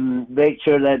and make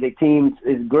sure that the team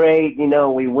is great,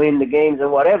 we win the games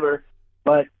and whatever,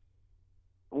 but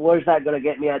where's that going to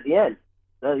get me at the end?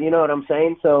 You know what I'm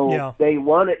saying? So yeah. They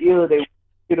want you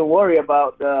to worry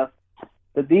about the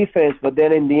defense, but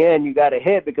then in the end you got to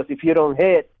hit, because if you don't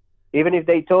hit, Even if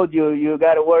they told you you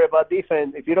got to worry about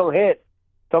defense, if you don't hit,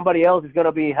 somebody else is going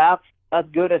to be half as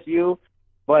good as you,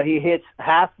 but he hits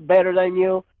half better than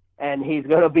you, and he's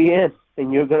going to be in,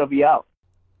 and you're going to be out.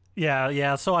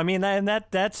 Yeah. So, I mean,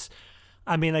 that's,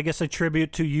 I mean, I guess a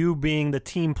tribute to you being the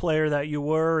team player that you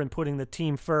were and putting the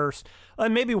team first.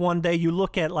 Maybe one day you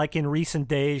look at, like in recent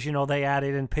days, you know, they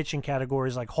added in pitching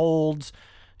categories like holds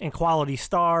and quality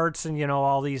starts and, you know,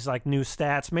 all these like new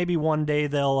stats. Maybe one day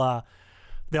they'll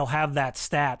have that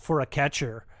stat for a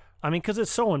catcher. I mean, because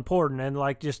it's so important. And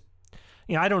like just,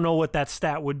 you know, I don't know what that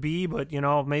stat would be, but, you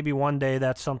know, maybe one day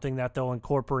that's something that they'll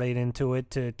incorporate into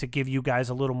it to give you guys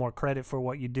a little more credit for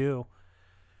what you do.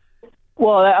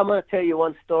 Well, I'm going to tell you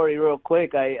one story real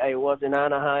quick. I was in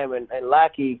Anaheim, and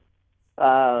Lackey,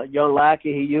 John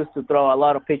Lackey, he used to throw a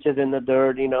lot of pitches in the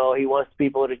dirt. You know, he wants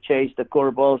people to chase the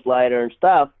curveball slider and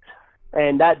stuff.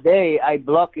 And that day, I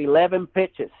blocked 11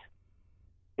 pitches.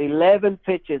 11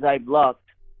 pitches I blocked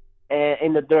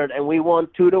in the dirt, and we won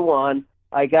 2-1.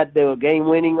 I got the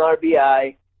game-winning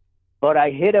RBI, but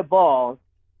I hit a ball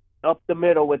up the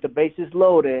middle with the bases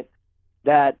loaded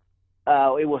that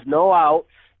it was no outs.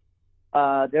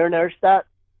 Darren Erstad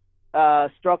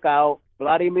struck out.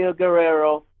 Vladimir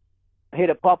Guerrero hit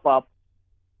a pop-up,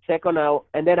 second out,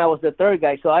 and then I was the third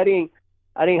guy. So I didn't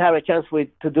have a chance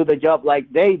to do the job like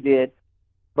they did,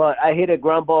 but I hit a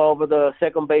ground ball over the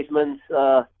second baseman's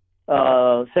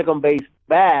second base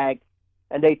bag,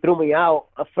 and they threw me out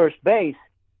at first base.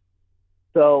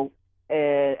 So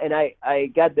and I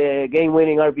got the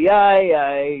game-winning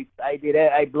RBI.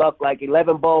 I blocked like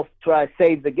 11 balls to try to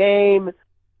save the game.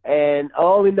 And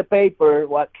all in the paper,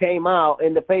 what came out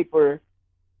in the paper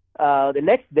the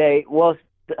next day was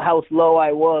how slow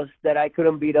I was, that I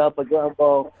couldn't beat up a ground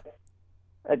ball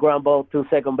to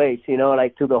second base, you know,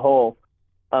 like to the hole.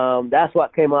 That's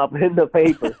what came up in the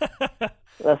paper.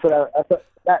 That's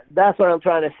what I'm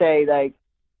trying to say. Like,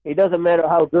 it doesn't matter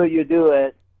how good you do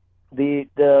it,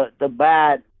 the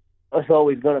bad is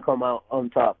always going to come out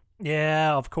on top.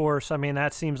 Yeah, of course. I mean,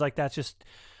 that seems like that's just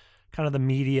kind of the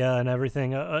media and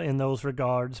everything in those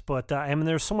regards. But I mean,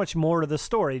 there's so much more to the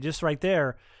story. Just right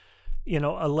there, you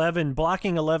know,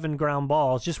 blocking 11 ground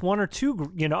balls, just one or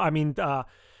two, you know, I mean,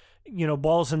 you know,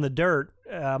 balls in the dirt,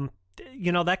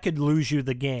 you know, that could lose you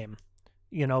the game,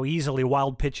 you know, easily.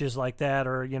 Wild pitches like that,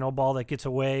 or, you know, ball that gets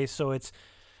away. So it's,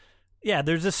 yeah,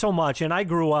 there's just so much. And I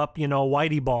grew up, you know,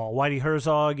 Whitey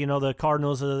Herzog, you know, the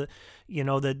Cardinals, you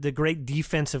know, the great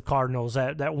defensive Cardinals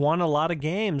that won a lot of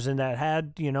games and that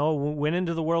had, you know, went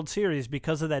into the World Series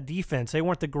because of that defense. They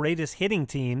weren't the greatest hitting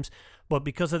teams, but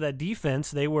because of that defense,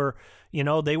 they were, you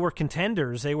know, they were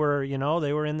contenders. They were, you know,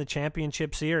 they were in the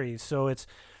championship series. So it's,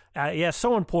 yeah,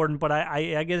 so important, but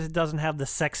I guess it doesn't have the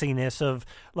sexiness of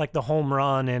like the home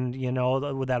run and, you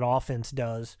know, what that offense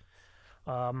does.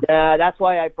 Yeah, that's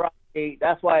why I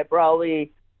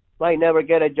probably might never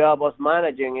get a job as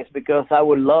managing, is because I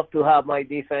would love to have my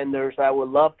defenders. I would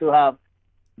love to have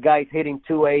guys hitting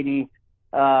 280,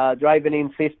 driving in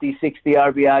 50, 60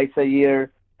 RBIs a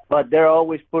year, but they're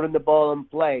always putting the ball in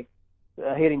play,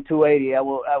 hitting 280. I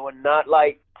would not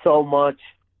like so much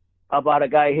about a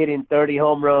guy hitting 30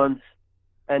 home runs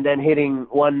and then hitting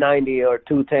 190 or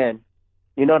 210.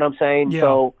 You know what I'm saying? Yeah.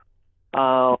 So,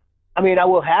 I mean, I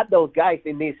will have those guys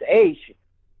in this age,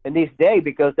 in this day,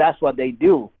 because that's what they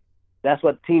do. That's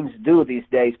what teams do these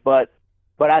days. But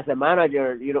as a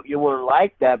manager, you wouldn't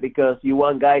like that, because you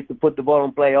want guys to put the ball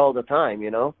in play all the time,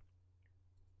 you know?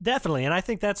 Definitely. And I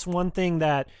think that's one thing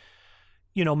that,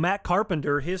 you know, Matt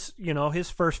Carpenter, his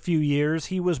first few years,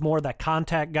 he was more that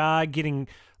contact guy, getting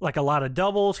like a lot of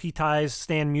doubles. He ties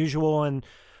Stan Musial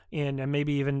and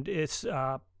maybe even it's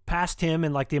past him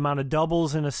in like the amount of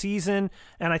doubles in a season.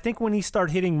 And I think when he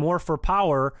started hitting more for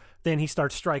power, then he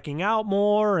starts striking out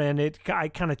more, and I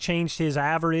kind of changed his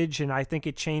average, and I think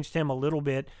it changed him a little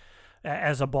bit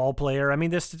as a ball player. I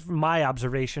mean, this is my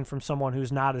observation from someone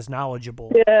who's not as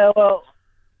knowledgeable. Yeah, well,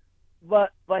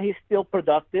 but he's still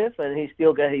productive, and he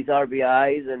still gets his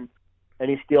RBIs, and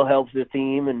he still helps the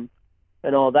team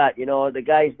and all that. You know, the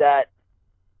guys that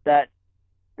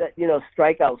you know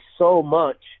strike out so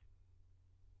much.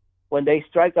 When they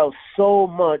strike out so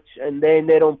much and then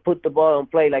they don't put the ball in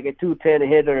play like a 210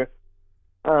 hitter,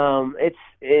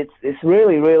 it's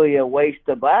really, really a waste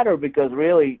of batter, because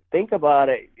really, think about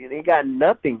it, they got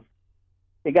nothing.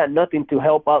 They got nothing to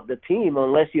help out the team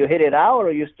unless you hit it out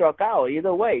or you struck out.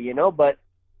 Either way, you know, but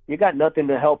you got nothing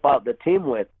to help out the team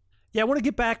with. Yeah, I want to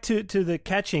get back to the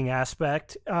catching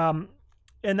aspect. And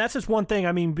that's just one thing.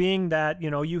 I mean, being that, you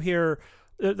know, you hear –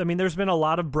 I mean, there's been a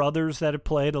lot of brothers that have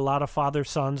played, a lot of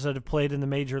father-sons that have played in the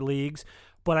major leagues.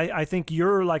 but I think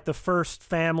you're like the first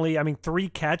family. I mean, 3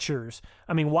 catchers.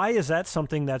 I mean, why is that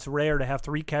something that's rare to have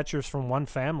 3 catchers from one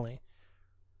family?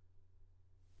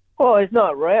 Well, it's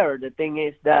not rare. The thing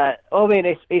is that, I mean,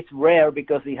 it's rare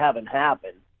because it haven't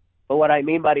happened. But what I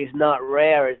mean by it's not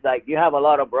rare is like you have a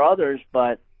lot of brothers,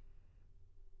 but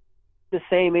the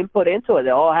same input into it. They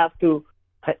all have to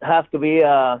be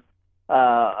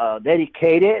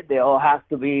dedicated. They all have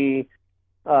to be,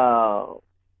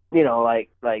 like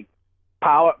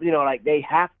power. Like they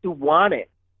have to want it.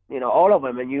 All of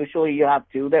them. And usually you have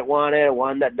 2 that want it,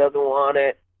 1 that doesn't want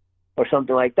it, or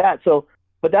something like that. So,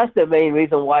 but that's the main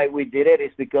reason why we did it,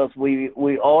 is because we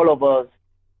all of us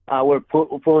were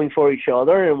pulling for each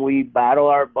other, and we battle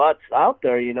our butts out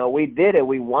there. We did it.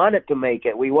 We wanted to make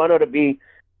it. We wanted to be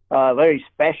very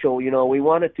special. We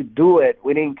wanted to do it.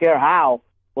 We didn't care how,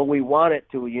 but we wanted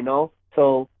to.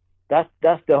 So that's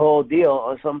the whole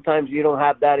deal. Sometimes you don't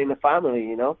have that in the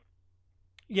family.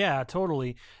 Yeah,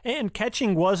 totally. And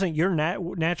catching wasn't your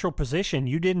natural position.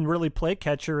 You didn't really play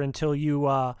catcher until you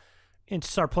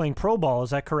start playing pro ball. Is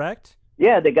that correct?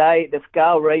 Yeah, the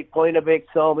scout Ray Pointovic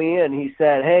saw me, and he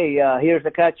said, "Hey, here's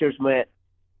the catcher's mitt.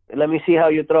 Let me see how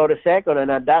you throw the second."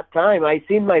 And at that time, I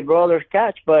seen my brothers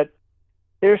catch, but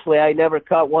seriously, I never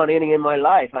caught 1 inning in my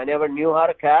life. I never knew how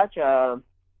to catch.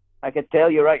 I could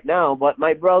tell you right now, but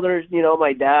my brothers,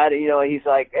 my dad, he's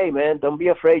like, "Hey, man, don't be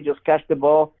afraid. Just catch the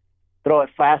ball, throw it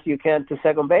fast you can to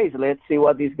second base. Let's see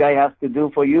what this guy has to do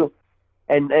for you."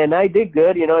 And I did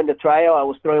good, in the trial. I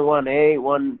was throwing 1-8,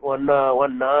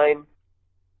 1-9,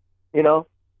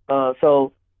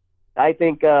 so I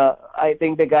think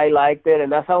the guy liked it,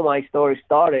 and that's how my story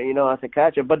started, as a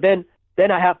catcher. But then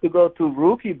I have to go to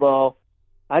rookie ball.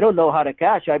 I don't know how to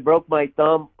catch. I broke my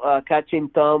thumb, catching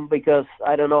thumb, because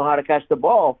I don't know how to catch the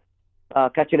ball,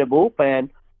 catching a bullpen.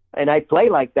 And I play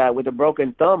like that with a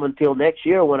broken thumb until next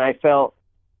year, when I felt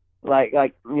like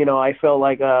I felt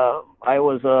like I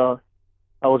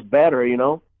was better,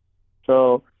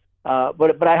 So,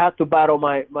 but I had to battle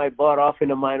my butt off in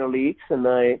the minor leagues, and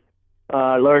I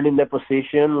learning the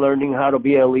position, learning how to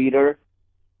be a leader,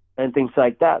 and things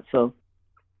like that. So.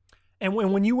 And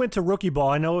when you went to rookie ball,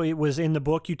 I know it was in the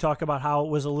book, you talk about how it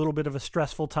was a little bit of a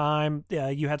stressful time.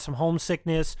 You had some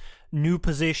homesickness, new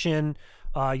position,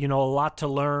 a lot to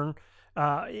learn.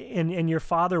 And your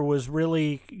father was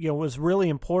really,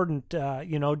 important,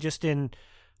 just in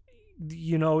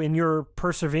your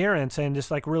perseverance, and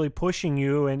just like really pushing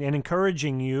you and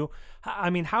encouraging you. I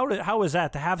mean, how is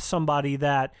that to have somebody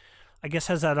that I guess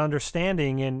has that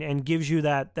understanding and gives you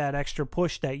that extra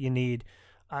push that you need?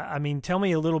 I mean, tell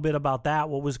me a little bit about that.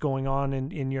 What was going on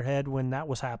in your head when that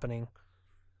was happening?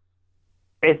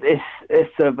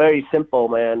 It's very simple,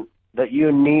 man, that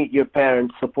you need your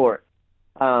parents' support.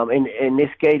 In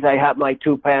this case, I have my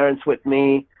 2 parents with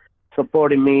me,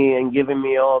 supporting me and giving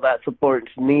me all that support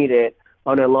needed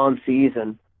on a long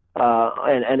season.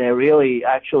 And I really,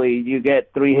 actually, you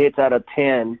get 3 hits out of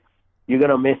 10. You're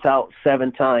going to miss out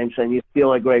 7 times, and you're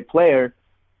still a great player.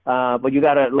 But you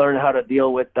got to learn how to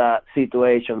deal with that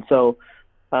situation. So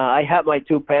I have my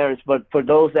 2 parents, but for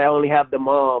those that only have the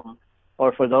mom,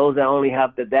 or for those that only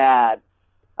have the dad,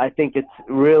 I think it's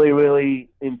really, really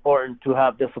important to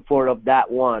have the support of that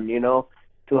one,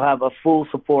 to have a full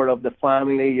support of the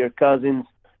family, your cousins,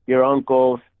 your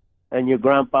uncles, and your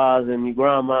grandpas and your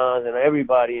grandmas and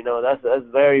everybody. That's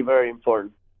very, very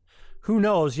important. Who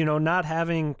knows, not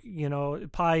having,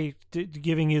 Pi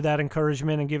giving you that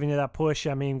encouragement and giving you that push.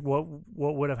 I mean, what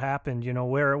would have happened?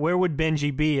 Where would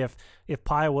Benji be if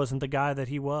Pi wasn't the guy that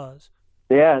he was?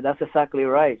 Yeah, that's exactly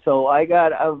right. So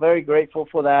I'm very grateful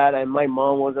for that. And my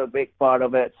mom was a big part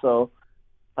of it. So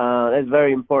it's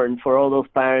very important for all those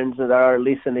parents that are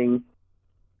listening.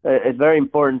 It's very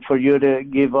important for you to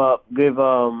give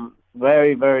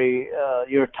very, very,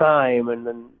 your time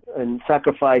and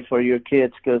sacrifice for your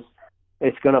kids, because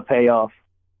it's going to pay off.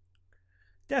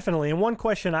 Definitely. And one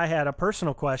question I had, a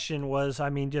personal question, was, I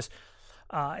mean, just,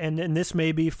 and this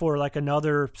may be for like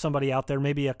somebody out there,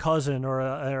 maybe a cousin or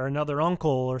another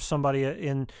uncle or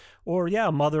somebody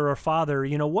mother or father,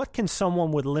 what can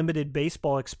someone with limited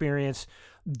baseball experience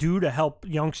do to help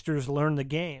youngsters learn the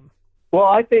game? Well,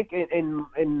 I think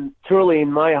in truly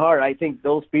in my heart, I think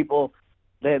those people,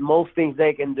 that most things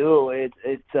they can do,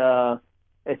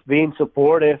 it's being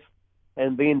supportive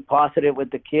and being positive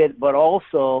with the kid, but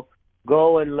also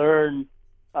go and learn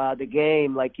the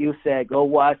game. Like you said, go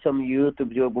watch some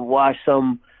YouTube, watch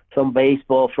some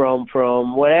baseball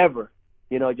from whatever.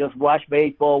 Just watch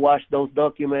baseball, watch those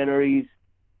documentaries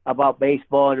about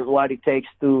baseball and what it takes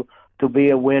to be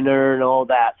a winner and all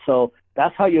that. So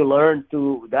that's how you learn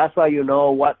that's how you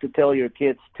know what to tell your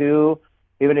kids too.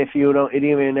 even if you don't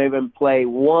even play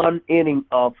one inning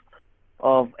of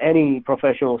any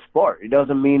professional sport. It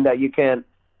doesn't mean that you can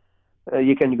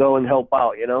go and help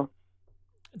out, you know?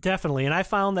 Definitely. And I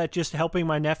found that just helping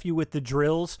my nephew with the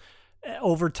drills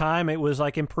over time, it was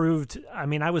like improved. I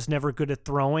mean, I was never good at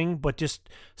throwing, but just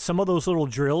some of those little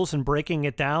drills and breaking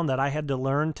it down that I had to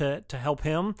learn to help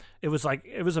him. It was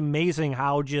amazing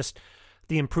how just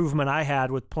the improvement I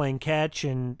had with playing catch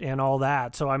and all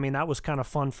that. So, I mean, that was kind of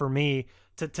fun for me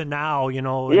to now, you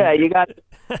know. Yeah, you got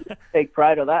to take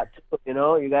pride of that, too, you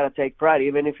know. You got to take pride.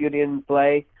 Even if you didn't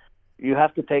play, you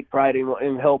have to take pride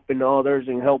in helping others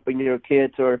and helping your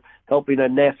kids or helping a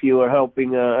nephew or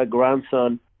helping a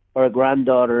grandson or a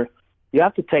granddaughter. You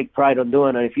have to take pride on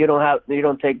doing it. If you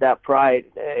don't take that pride,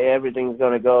 everything's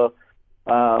going to go,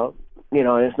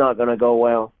 it's not going to go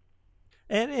well.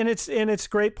 And it's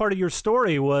great. Part of your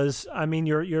story was, I mean,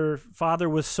 your father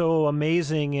was so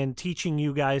amazing in teaching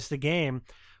you guys the game,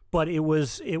 but it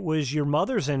was your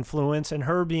mother's influence and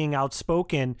her being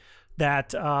outspoken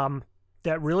that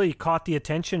really caught the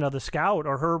attention of the scout,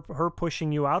 or her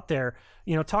pushing you out there.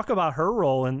 You know, talk about her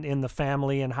role in the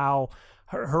family and how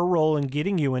her role in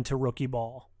getting you into rookie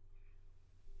ball.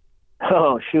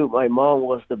 Oh shoot, my mom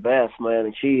was the best, man,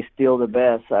 and she's still the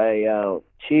best.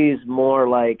 She's more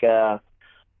like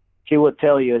she would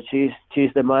tell you she's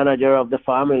the manager of the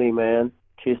family, man.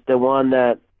 She's the one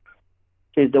that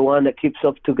keeps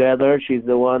us together. She's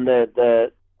the one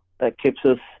that keeps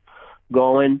us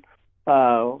going.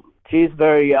 She's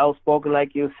very outspoken,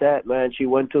 like you said, man. She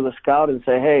went to the scout and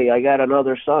said, "Hey, I got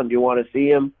another son. Do you want to see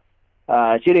him?"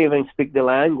 She didn't even speak the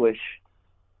language,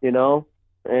 you know.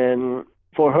 And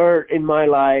for her in my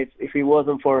life, if it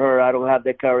wasn't for her, I don't have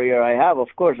the career I have. Of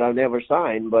course, I've never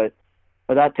signed, but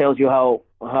that tells you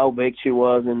how big she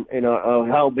was and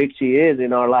how big she is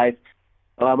in our life.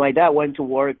 My dad went to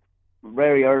work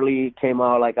very early, came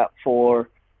out like at 4,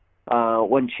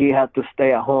 when she had to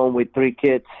stay at home with 3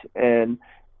 kids and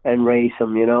raise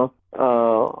them, you know.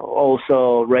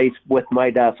 Also raised with my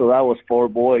dad, so that was 4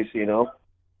 boys, you know.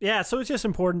 Yeah, so it's just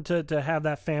important to have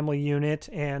that family unit.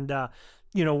 And,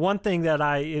 one thing that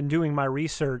in doing my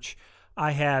research,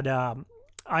 I had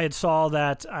saw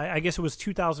that, I guess it was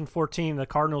 2014, the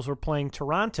Cardinals were playing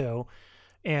Toronto.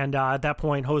 And at that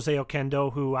point, Jose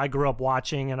Oquendo, who I grew up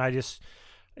watching, and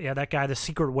that guy, the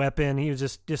secret weapon, he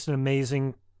was just an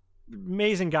amazing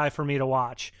guy for me to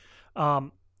watch.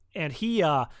 And he,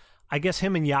 I guess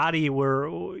him and Yadi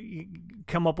were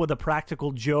come up with a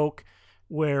practical joke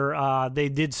where they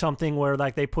did something where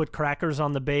like they put crackers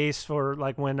on the base for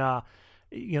like when on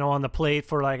the plate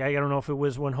for like, I don't know if it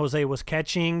was when Jose was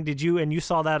catching. Did you, and you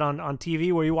saw that on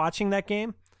TV? Were you watching that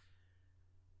game?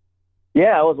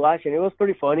 Yeah, I was watching. It was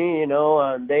pretty funny, you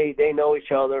know. They know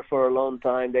each other for a long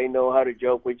time. They know how to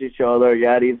joke with each other.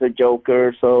 Yadi's a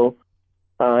joker, so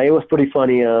it was pretty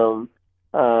funny.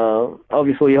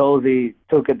 Obviously Jose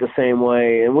took it the same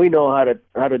way, and we know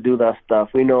how to do that stuff.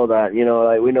 We know that, you know,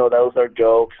 like we know those are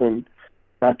jokes, and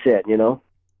that's it, you know.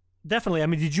 Definitely. I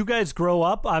mean, did you guys grow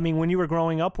up? I mean, when you were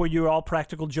growing up, were you all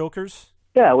practical jokers?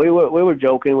 Yeah, we were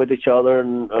joking with each other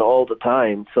and all the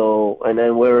time. So, and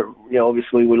then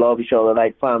obviously we love each other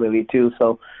like family too.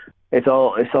 So, it's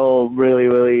all really,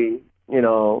 really, you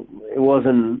know, it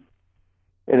wasn't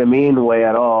in a mean way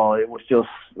at all. It was just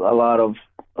a lot of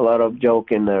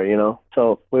joking there, you know.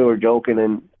 So we were joking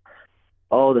and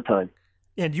all the time.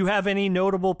 And do you have any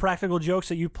notable practical jokes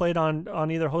that you played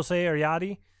on either Jose or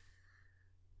Yadi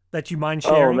that you mind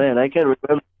sharing? Oh man, I can't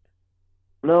remember.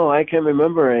 No, I can't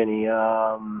remember any.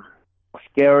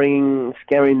 Scaring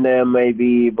them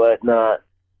maybe, but not.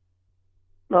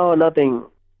 No, nothing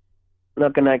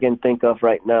I can think of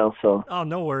right now. So. Oh,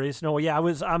 no worries. No, yeah,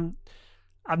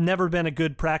 I've never been a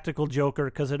good practical joker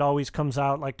because it always comes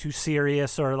out like too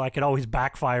serious or like it always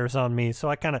backfires on me. So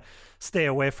I kind of stay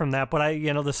away from that. But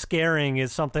the scaring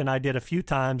is something I did a few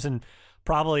times, and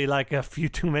probably like a few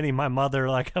too many. My mother,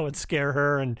 like I would scare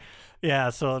her, and yeah,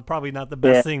 so probably not the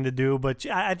best thing to do. But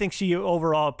I think she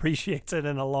overall appreciates it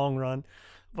in the long run.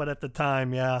 But at the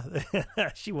time, yeah,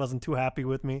 she wasn't too happy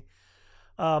with me.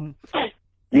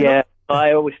 Yeah,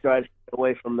 I always try to stay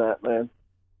away from that, man.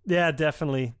 Yeah,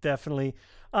 definitely.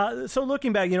 So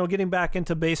looking back, getting back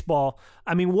into baseball,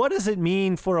 I mean, what does it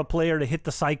mean for a player to hit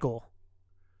the cycle?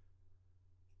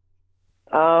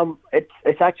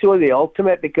 It's actually the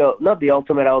ultimate, because not the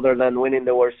ultimate other than winning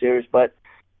the World Series, but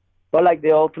like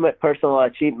the ultimate personal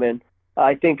achievement.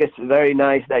 I think it's very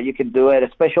nice that you can do it,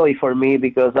 especially for me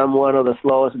because I'm one of the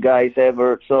slowest guys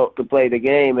ever to play the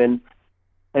game, and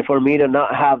for me to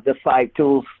not have the 5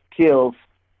 tools skills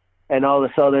and all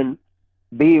of a sudden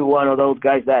be one of those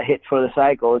guys that hit for the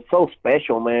cycle. It's so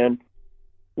special, man.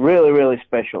 really, really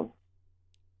special.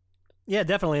 Yeah,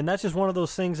 definitely. And that's just one of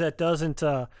those things that doesn't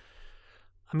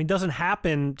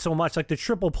happen so much. Like the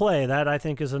triple play, that I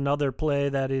think is another play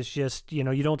that is just,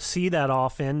 you don't see that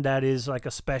often. That is like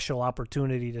a special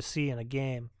opportunity to see in a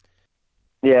game.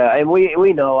 Yeah, and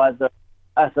we know as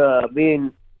a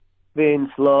being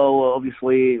slow,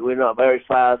 obviously we're not very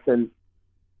fast, and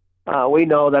we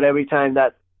know that every time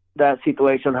that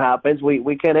situation happens,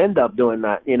 we can end up doing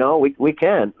that. We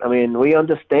can. I mean, we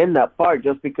understand that part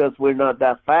just because we're not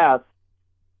that fast.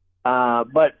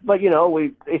 But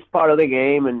it's part of the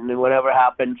game, and whatever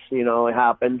happens, it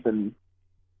happens, and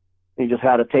you just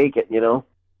have to take it.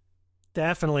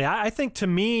 Definitely. I think, to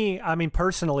me, I mean,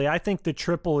 personally, I think the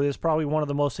triple is probably one of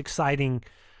the most exciting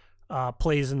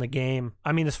plays in the game.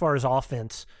 I mean, as far as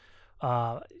offense,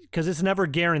 because it's never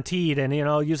guaranteed, and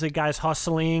usually guys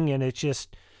hustling, and it's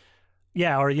just,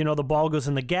 or the ball goes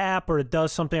in the gap, or it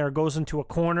does something, or goes into a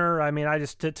corner. I mean,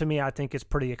 to me, I think it's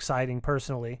pretty exciting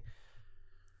personally.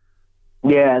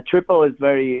 Yeah, triple is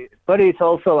but it's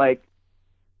also like,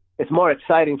 it's more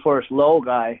exciting for a slow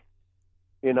guy,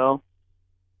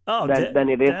 Oh, than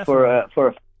it is definitely. for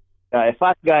a guy.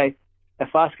 A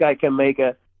fast guy can make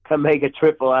a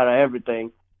triple out of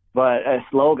everything, but a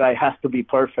slow guy has to be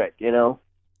perfect. Yeah.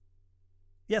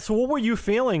 So what were you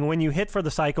feeling when you hit for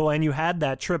the cycle and you had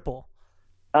that triple?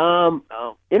 You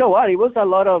know what? It was a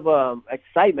lot of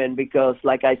excitement because,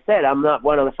 like I said, I'm not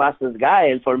one of the fastest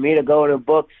guys, and for me to go to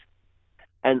books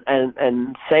and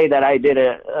say that I did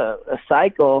a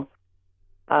cycle,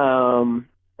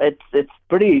 it's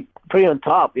pretty on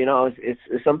top.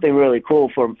 It's something really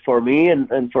cool for me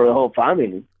and for the whole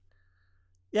family.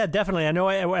 Yeah, definitely. I know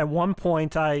at one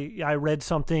point I read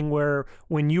something where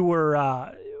when you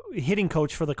were hitting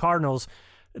coach for the Cardinals,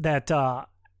 that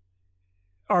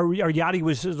Yadi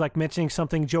was like mentioning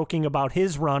something, joking about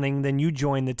his running, then you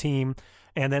joined the team,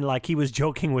 and then like he was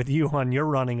joking with you on your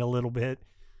running a little bit.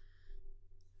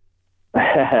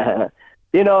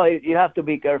 You have to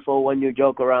be careful when you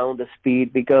joke around the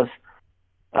speed, because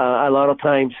a lot of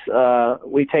times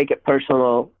we take it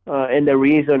personal, and the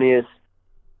reason is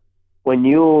when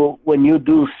you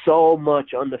do so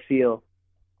much on the field,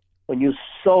 when you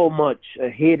so much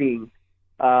hitting,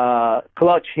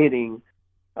 clutch hitting,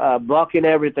 blocking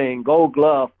everything, Gold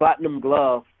Glove, Platinum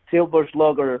Glove, Silver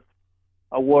Slugger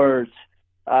awards,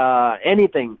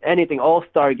 anything,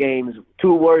 All-Star games,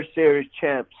 2 World Series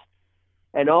champs.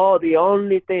 And the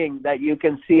only thing that you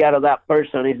can see out of that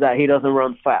person is that he doesn't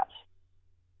run fast.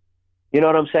 You know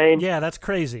what I'm saying? Yeah, that's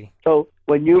crazy. So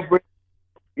when you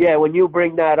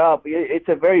bring that up, it's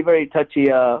a very, very touchy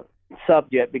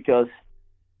subject, because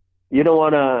you don't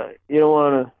want to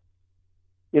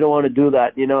do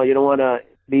that. You don't want to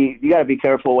be. You got to be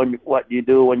careful what you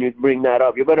do when you bring that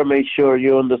up. You better make sure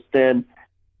you understand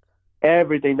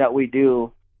everything that we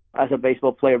do as a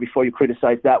baseball player before you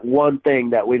criticize that one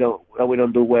thing that we don't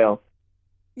do well.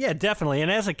 Yeah, definitely.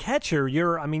 And as a catcher,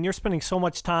 you're spending so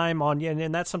much time on,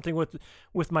 and that's something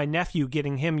with my nephew,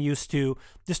 getting him used to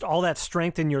just all that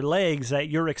strength in your legs that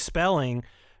you're expelling,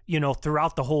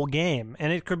 throughout the whole game.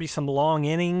 And it could be some long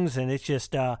innings, and it's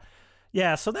just, so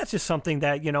that's just something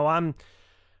that,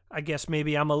 I guess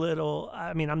maybe I'm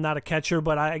not a catcher,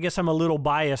 but I guess I'm a little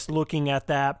biased looking at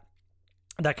that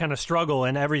kind of struggle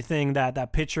and everything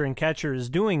that pitcher and catcher is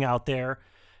doing out there,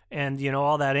 and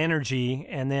all that energy.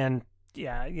 And then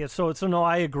so no,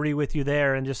 I agree with you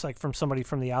there, and just like from somebody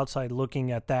from the outside looking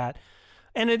at that,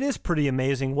 and it is pretty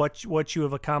amazing what you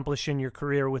have accomplished in your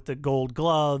career with the Gold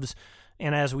Gloves,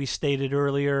 and as we stated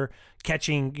earlier,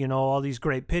 catching all these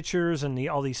great pitchers and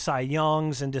all these Cy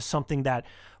Youngs, and just something that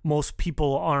most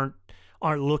people aren't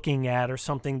looking at, or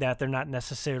something that they're not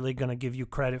necessarily going to give you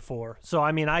credit for. So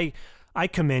I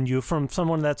commend you from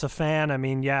someone that's a fan.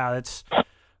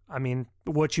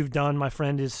 What you've done, my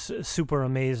friend, is super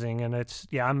amazing, and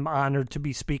I'm honored to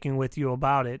be speaking with you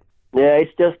about it. Yeah,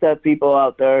 it's just that people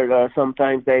out there,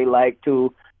 sometimes they like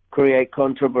to create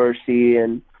controversy,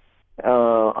 and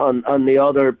on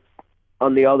the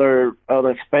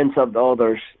expense of the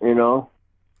others, Yeah,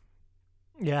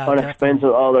 on definitely. expense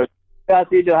of others.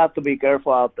 You just have to be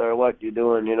careful out there what you're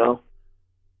doing,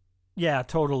 Yeah,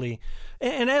 totally.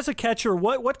 And as a catcher,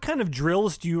 what kind of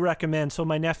drills do you recommend? So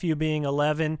my nephew being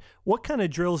 11, what kind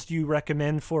of drills do you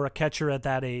recommend for a catcher at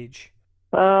that age?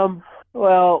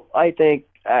 Well, I think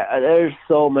there's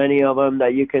so many of them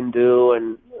that you can do,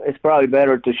 and it's probably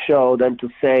better to show than to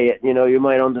say it. You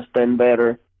might understand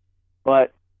better,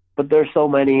 but there's so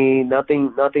many,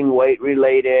 nothing weight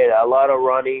related, a lot of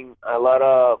running, a lot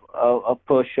of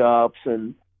push-ups,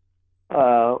 and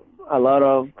a lot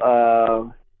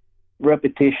of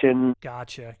repetition.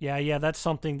 Gotcha. Yeah, that's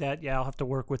something that I'll have to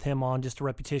work with him on, just the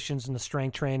repetitions and the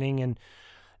strength training,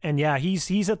 and yeah,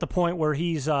 he's at the point where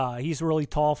he's really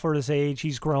tall for his age.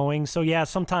 He's growing. So yeah,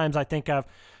 sometimes I think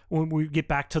when we get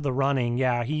back to the running,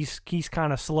 yeah, he's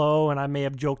kind of slow, and I may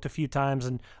have joked a few times,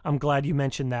 and I'm glad you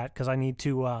mentioned that because I need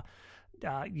to.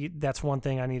 That's one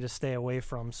thing I need to stay away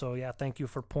from. So yeah, thank you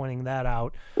for pointing that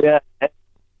out. Yeah,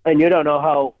 and you don't know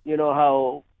how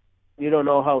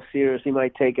serious he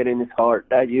might take it in his heart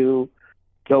that you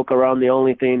joke around the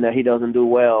only thing that he doesn't do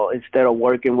well instead of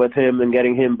working with him and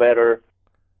getting him better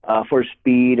for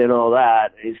speed and all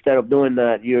that. Instead of doing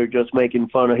that, you're just making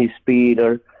fun of his speed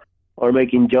or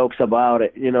making jokes about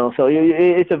it. So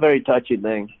it's a very touchy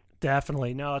thing.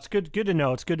 Definitely. No, it's good to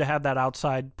know. It's good to have that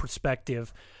outside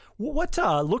perspective. What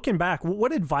looking back,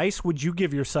 what advice would you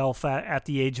give yourself at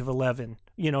the age of 11?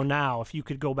 Now, if you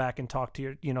could go back and talk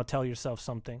to tell yourself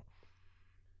something.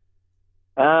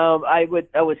 I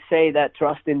would say that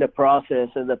trust in the process,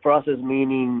 and the process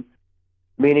meaning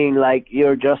like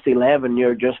you're just 11,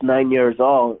 you're just 9 years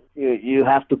old. You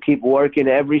have to keep working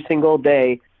every single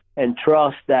day and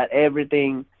trust that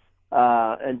everything.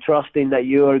 And trusting that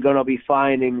you are going to be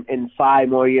fine in 5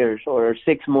 more years or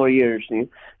 6 more years.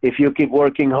 If you keep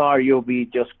working hard, you'll be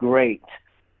just great.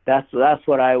 That's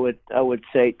what I would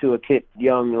say to a kid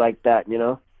young like that,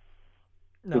 to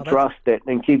trust it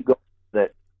and keep going with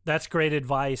it. That's great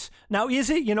advice. Now, is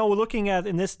it, looking at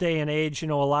in this day and age,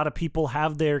 a lot of people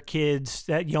have their kids,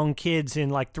 that young kids in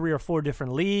like 3 or 4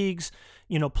 different leagues,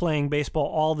 playing baseball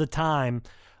all the time.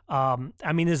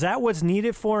 Is that what's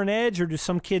needed for an edge, or do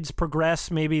some kids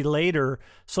progress maybe later?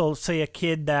 So say a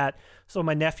kid so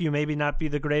my nephew maybe not be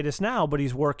the greatest now, but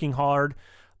he's working hard.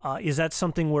 Is that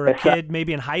something where a kid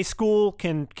maybe in high school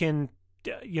can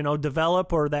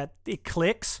develop, or that it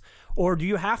clicks? Or do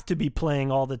you have to be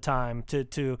playing all the time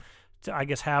to I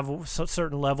guess, have a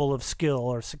certain level of skill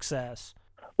or success?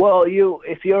 Well,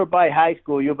 if you're by high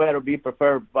school, you better be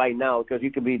prepared by now because you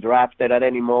could be drafted at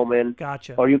any moment.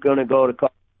 Gotcha. Or you're going to go to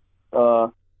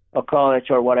a college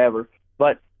or whatever.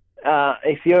 But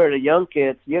if you're the young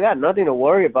kids, you got nothing to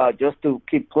worry about, just to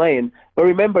keep playing. But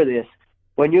remember this: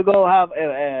 when you go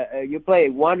you play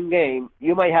one game,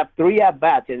 you might have 3 at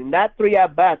bats, and in that 3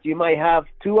 at bats, you might have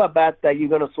 2 at bats that you're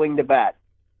gonna swing the bat.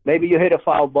 Maybe you hit a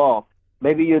foul ball.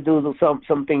 Maybe you do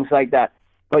some things like that.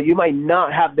 But you might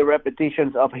not have the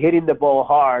repetitions of hitting the ball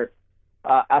hard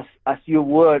as you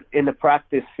would in the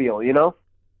practice field.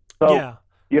 So. Yeah.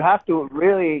 You have to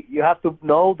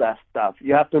know that stuff.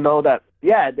 You have to know that,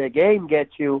 the game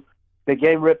gets you the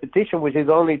game repetition, which is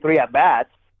only 3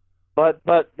 at-bats, but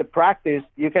the practice,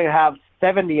 you can have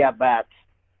 70 at-bats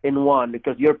in one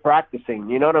because you're practicing.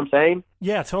 You know what I'm saying?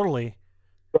 Yeah, totally.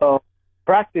 So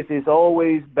practice is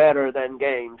always better than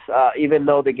games, even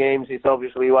though the games is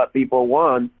obviously what people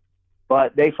want,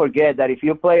 but they forget that if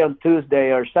you play on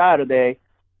Tuesday or Saturday,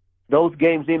 those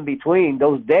games in between,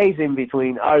 those days in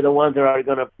between, are the ones that are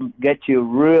going to get you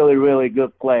really, really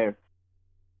good player.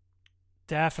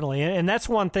 Definitely. And that's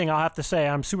one thing I'll have to say.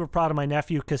 I'm super proud of my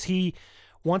nephew because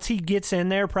once he gets in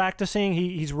there practicing,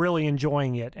 he's really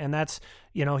enjoying it. And that's,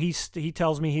 he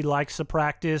tells me he likes to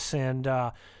practice. And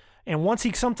once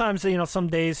sometimes, some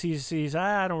days he's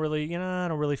I don't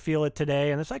really feel it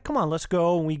today. And it's like, come on, let's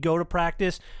go. And we go to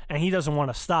practice, and he doesn't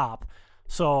want to stop.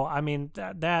 So,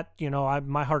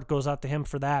 my heart goes out to him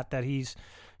for that he's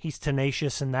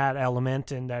tenacious in that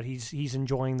element, and that he's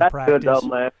enjoying the practice. That's good,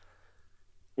 though, man.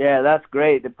 Yeah, that's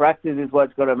great. The practice is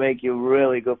what's going to make you a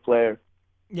really good player.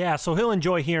 Yeah, so he'll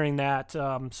enjoy hearing that.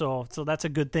 So that's a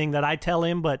good thing that I tell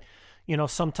him, but,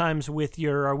 sometimes we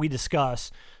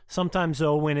discuss. Sometimes,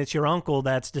 though, when it's your uncle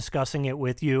that's discussing it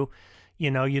with you,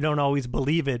 you don't always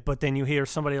believe it, but then you hear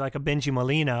somebody like a Bengie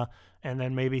Molina, and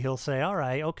then maybe he'll say, all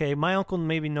right, okay, my uncle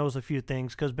maybe knows a few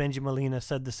things because Bengie Molina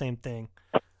said the same thing.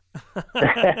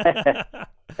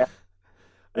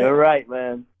 You're right,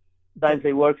 man. Sometimes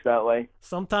it works that way.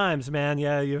 Sometimes, man,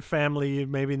 yeah, your family you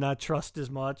maybe not trust as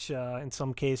much in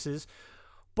some cases.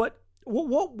 But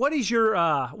what is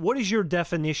your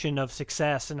definition of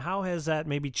success, and how has that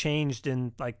maybe changed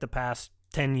in like the past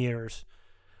 10 years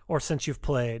or since you've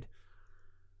played?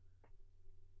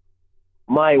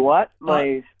 My what?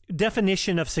 My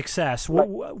definition of success.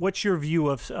 What's your view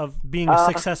of being a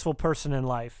successful person in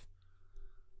life?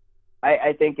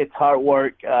 I think it's hard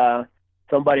work.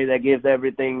 Somebody that gives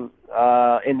everything,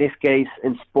 in this case,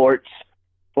 in sports,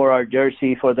 for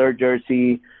their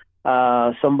jersey.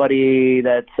 Somebody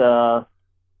that's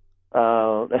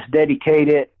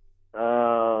dedicated.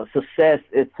 Success,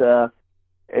 it's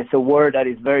a word that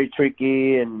is very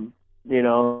tricky, and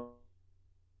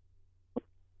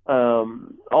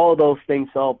all those things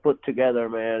all put together,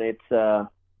 man. It's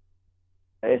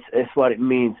what it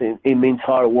means. It means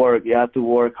hard work. You have to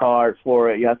work hard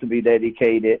for it. You have to be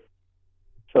dedicated.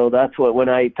 So that's what, when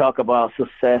I talk about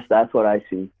success, that's what I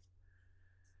see.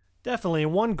 Definitely.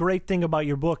 And one great thing about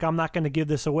your book, I'm not going to give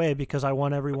this away because I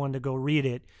want everyone to go read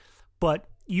it, but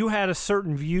you had a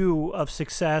certain view of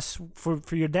success for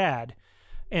your dad.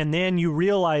 And then you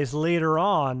realize later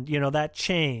on, that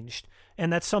changed.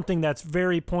 And that's something that's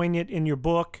very poignant in your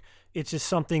book. It's just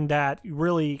something that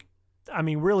really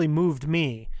moved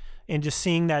me. And just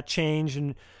seeing that change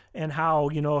and how,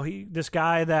 this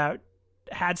guy that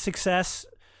had success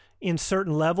in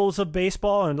certain levels of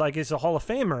baseball and like is a Hall of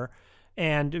Famer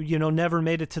and, never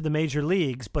made it to the major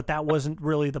leagues, but that wasn't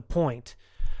really the point,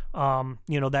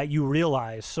 that you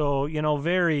realize. So,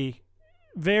 very,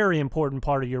 very important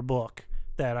part of your book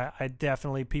that I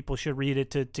definitely, people should read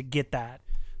it to get that.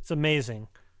 It's amazing.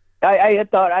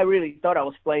 I really thought I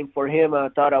was playing for him. I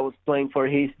thought I was playing for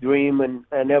his dream, and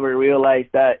I never realized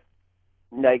that,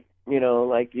 like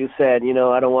you said,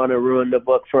 I don't want to ruin the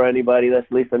book for anybody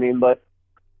that's listening, but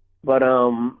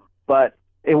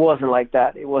it wasn't like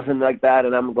that. It wasn't like that,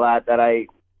 and I'm glad that I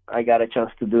got a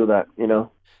chance to do that.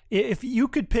 If you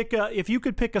could pick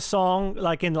a song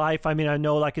like in life, I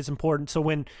know like it's important. So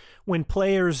when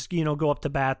players, go up to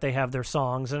bat, they have their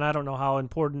songs, and I don't know how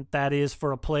important that is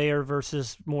for a player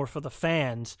versus more for the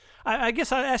fans. I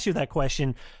guess I ask you that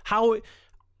question: how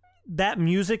that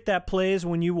music that plays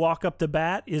when you walk up to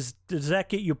bat does that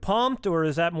get you pumped, or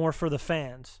is that more for the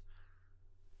fans?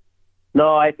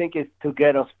 No, I think it's to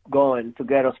get us going, to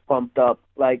get us pumped up.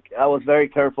 Like, I was very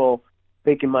careful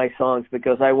picking my songs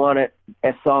because I wanted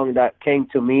a song that came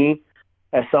to me,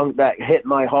 a song that hit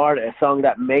my heart, a song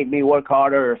that made me work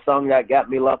harder, a song that got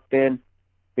me locked in,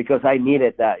 because I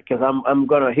needed that. Because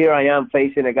here I am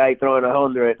facing a guy throwing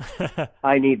 100.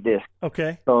 I need this.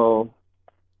 Okay. So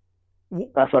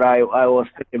that's what I was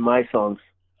picking my songs.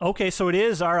 Okay, so it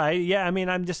is. All right. Yeah,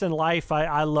 I'm just in life.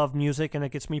 I love music, and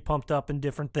it gets me pumped up in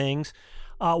different things.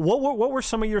 What were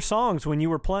some of your songs when you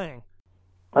were playing?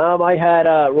 I had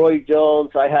Roy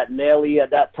Jones. I had Nelly at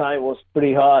that time, was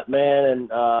pretty hot, man,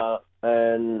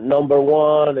 and Number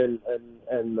One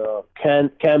and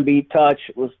Can Be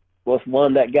Touched was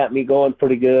one that got me going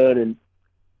pretty good. And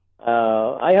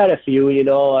I had a few,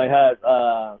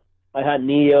 I had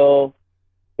Neo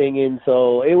singing,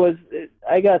 so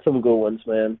I got some good ones,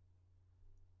 man.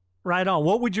 Right on.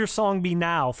 What would your song be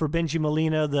now for Bengie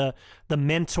Molina, the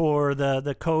mentor,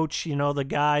 the coach, the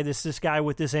guy, this guy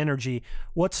with this energy?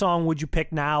 What song would you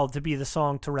pick now to be the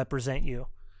song to represent you?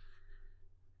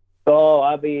 Oh,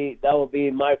 that would be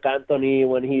Mark Anthony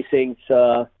when he sings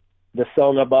the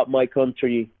song about my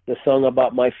country, the song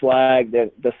about my flag,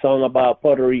 the song about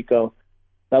Puerto Rico.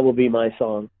 That would be my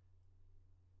song.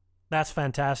 That's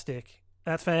fantastic.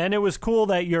 And it was cool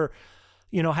that you're,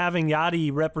 having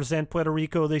Yadi represent Puerto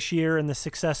Rico this year and the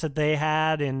success that they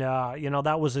had, and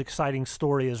that was an exciting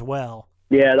story as well.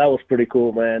 Yeah, that was pretty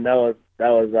cool, man. That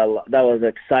was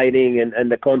exciting,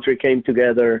 and the country came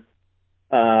together.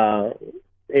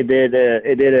 It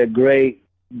did a great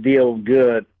deal of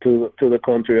good to the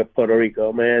country of Puerto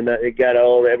Rico, man. It got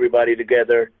everybody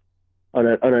together on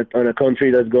a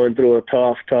country that's going through a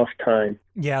tough time.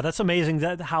 Yeah, that's amazing.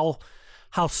 That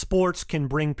how sports can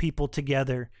bring people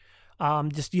together.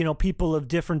 Just, people of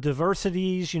different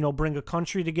diversities, bring a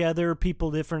country together,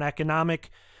 people different economic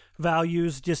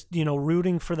values, just,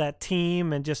 rooting for that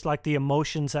team and just like the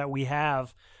emotions that we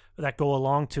have that go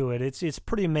along to it. It's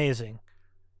pretty amazing.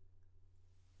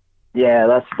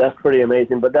 Yeah, that's pretty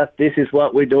amazing. But this is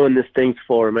what we're doing these things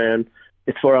for, man.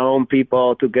 It's for our own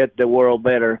people to get the world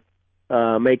better,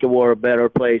 make the world a better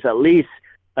place. At least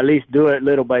do it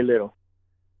little by little.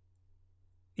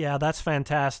 Yeah, that's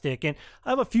fantastic. And I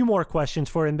have a few more questions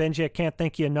for you. And Bengie, I can't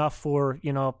thank you enough for,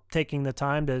 taking the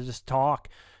time to just talk.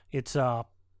 It's a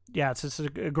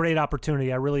great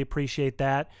opportunity. I really appreciate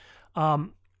that.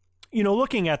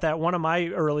 Looking at that, one of my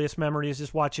earliest memories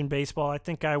is watching baseball. I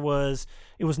think it was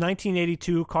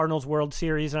 1982 Cardinals World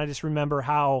Series. And I just remember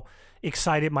how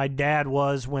excited my dad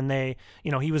was when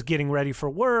he was getting ready for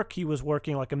work. He was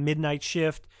working like a midnight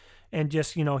shift, and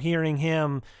just, hearing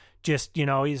him just,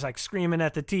 he's like screaming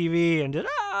at the TV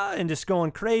and just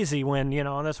going crazy when,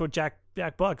 and that's what Jack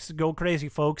Bucks go crazy,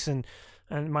 folks. And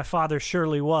my father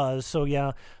surely was. So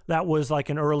yeah, that was like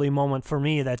an early moment for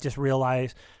me that just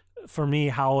realized for me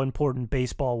how important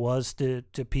baseball was to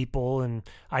people. And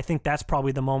I think that's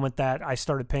probably the moment that I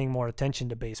started paying more attention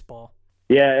to baseball.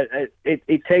 Yeah,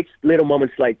 it takes little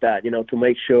moments like that, to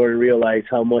make sure and realize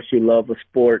how much you love a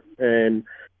sport. And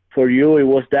for you, it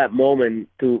was that moment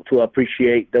to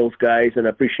appreciate those guys and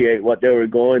appreciate what they were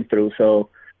going through. So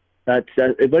but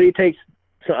it takes,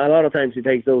 so a lot of times it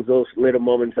takes those little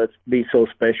moments that be so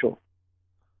special.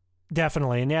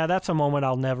 Definitely. And yeah, that's a moment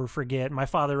I'll never forget. My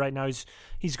father right now,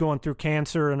 he's going through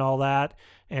cancer and all that,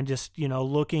 and just,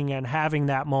 looking and having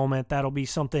that moment, that'll be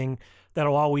something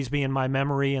that'll always be in my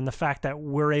memory. And the fact that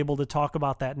we're able to talk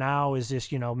about that now is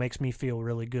just, makes me feel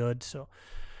really good. So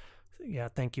yeah,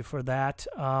 thank you for that.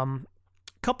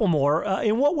 Couple more.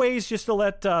 In what ways, just to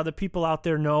let the people out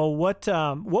there know, what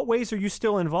ways are you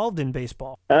still involved in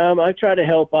baseball? I try to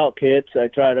help out kids. I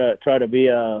try to be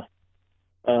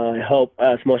help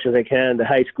as much as I can, the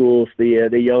high schools, the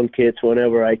young kids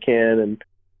whenever I can, and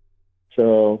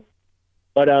so.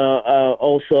 But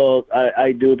also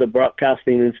I do the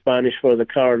broadcasting in Spanish for the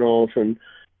Cardinals, and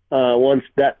once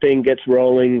that thing gets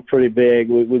rolling pretty big,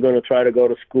 we're going to try to go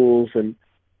to schools and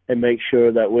make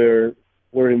sure that we're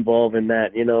involved in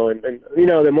that, and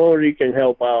the more you can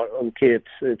help out on kids,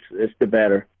 it's the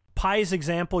better. Pi's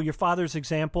example, your father's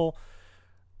example,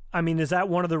 I mean, is that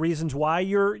one of the reasons why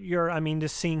you're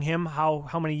just seeing him,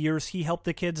 how many years he helped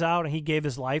the kids out and he gave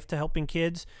his life to helping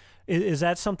kids? Is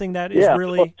that something that is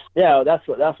really? Yeah, that's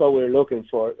what we're looking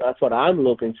for. That's what I'm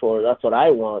looking for. That's what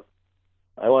I want.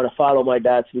 I want to follow my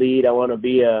dad's lead. I want to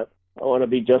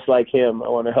be just like him. I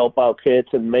want to help out kids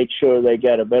and make sure they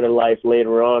get a better life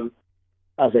later on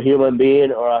as a human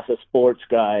being or as a sports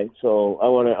guy. So I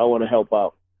want to help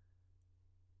out.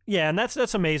 Yeah, and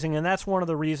that's amazing, and that's one of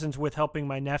the reasons with helping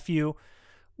my nephew,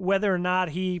 whether or not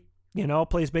he,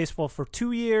 plays baseball for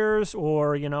 2 years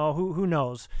or, who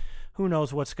knows? Who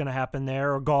knows what's going to happen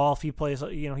there, or golf. He plays,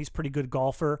 he's a pretty good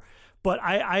golfer. But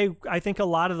I think a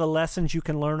lot of the lessons you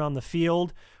can learn on the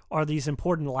field are these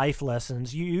important life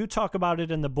lessons. You talk about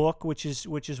it in the book, which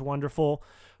is wonderful.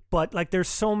 But like, there's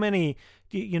so many,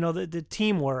 the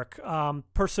teamwork,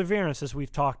 perseverance, as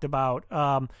we've talked about,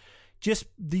 just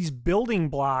these building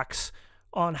blocks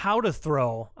on how to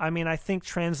throw. I mean, I think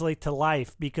translate to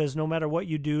life, because no matter what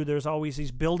you do, there's always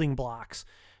these building blocks.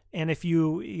 And if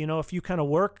you kind of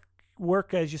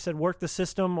work, as you said, work the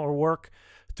system or work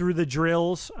through the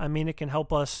drills, I mean, it can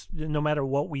help us no matter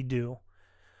what we do.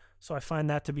 So I find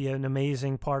that to be an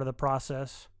amazing part of the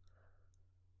process.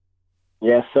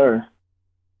 Yes, sir.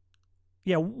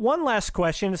 Yeah, one last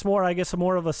question. It's more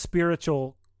of a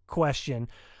spiritual question.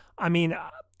 I mean,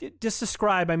 just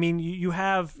describe, we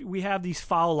have these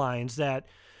foul lines that,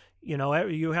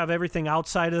 you have everything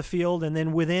outside of the field, and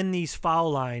then within these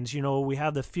foul lines, we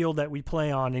have the field that we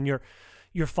play on. And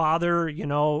your father,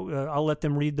 I'll let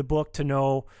them read the book to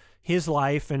know his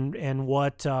life and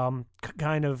what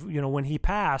kind of, when he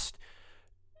passed,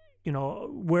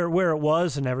 where it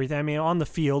was and everything. I mean, on the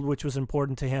field, which was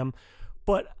important to him.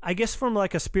 But I guess from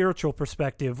like a spiritual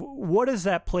perspective, what does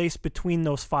that place between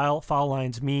those foul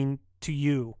lines mean to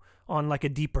you on like a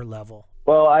deeper level?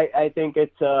 Well, I think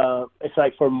it's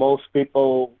like for most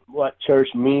people what church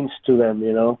means to them,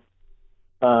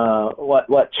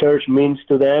 what church means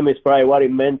to them is probably what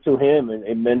it meant to him, and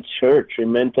it meant church. It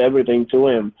meant everything to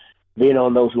him, being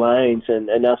on those lines, and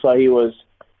that's why he was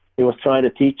trying to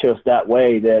teach us that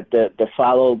way, that to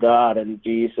follow God and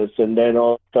Jesus, and then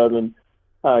all of a sudden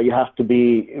you have to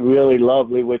be really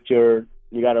lovely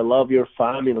you got to love your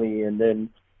family, and then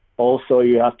also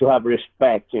you have to have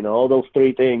respect, all those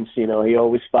three things, he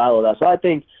always followed us. So I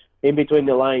think in between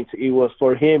the lines,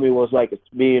 for him, it was like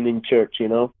being in church,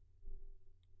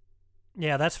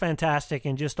 Yeah, that's fantastic,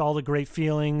 and just all the great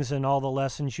feelings and all the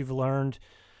lessons you've learned.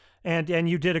 And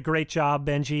you did a great job,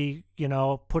 Benji,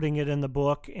 putting it in the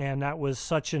book, and that was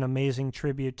such an amazing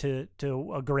tribute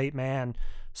to a great man.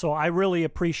 So I really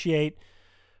appreciate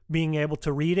being able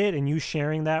to read it and you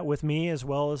sharing that with me as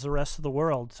well as the rest of the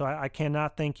world. So I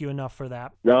cannot thank you enough for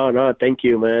that. No, thank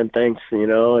you, man. Thanks,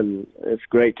 and it's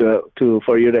great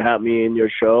for you to have me in your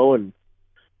show, and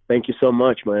thank you so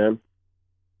much, man.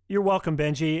 You're welcome,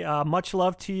 Benji. Much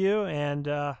love to you, and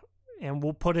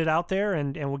we'll put it out there,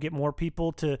 and we'll get more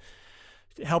people to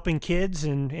helping kids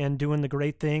and doing the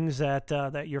great things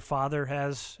that your father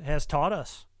has taught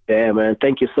us. Yeah, man.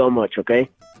 Thank you so much, okay?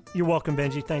 You're welcome,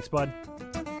 Benji. Thanks, bud.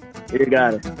 You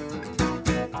got it.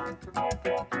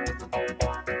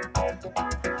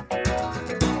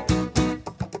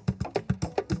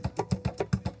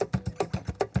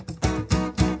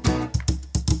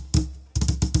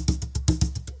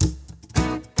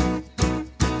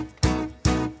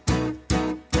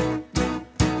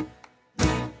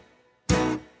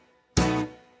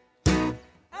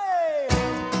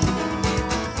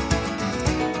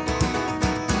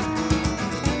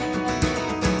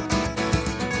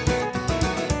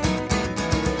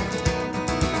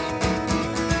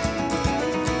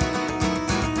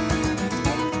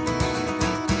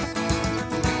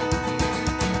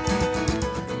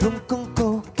 ron con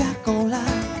Coca-Cola,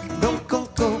 ron con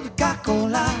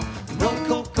Coca-Cola, ron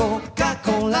con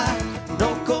Coca-Cola,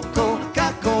 ron con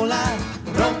Coca-Cola,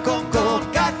 ron con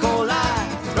Coca-Cola,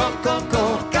 ron con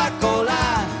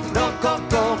Coca-Cola, ron con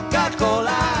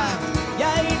Coca-Cola. Y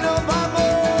ahí nos vamos.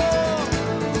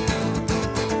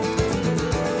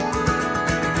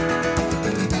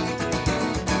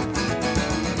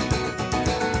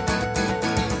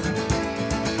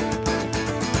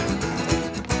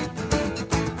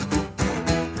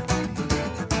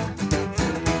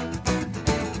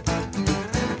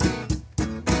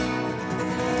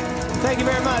 Thank you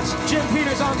very much. Jim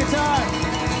Peters on guitar.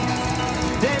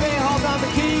 Dave Ahalt on the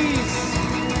keys.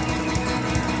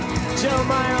 Joe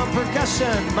Meyer on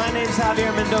percussion. My name's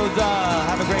Javier Mendoza.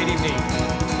 Have a great evening.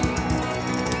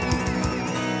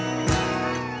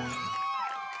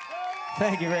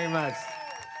 Thank you very much.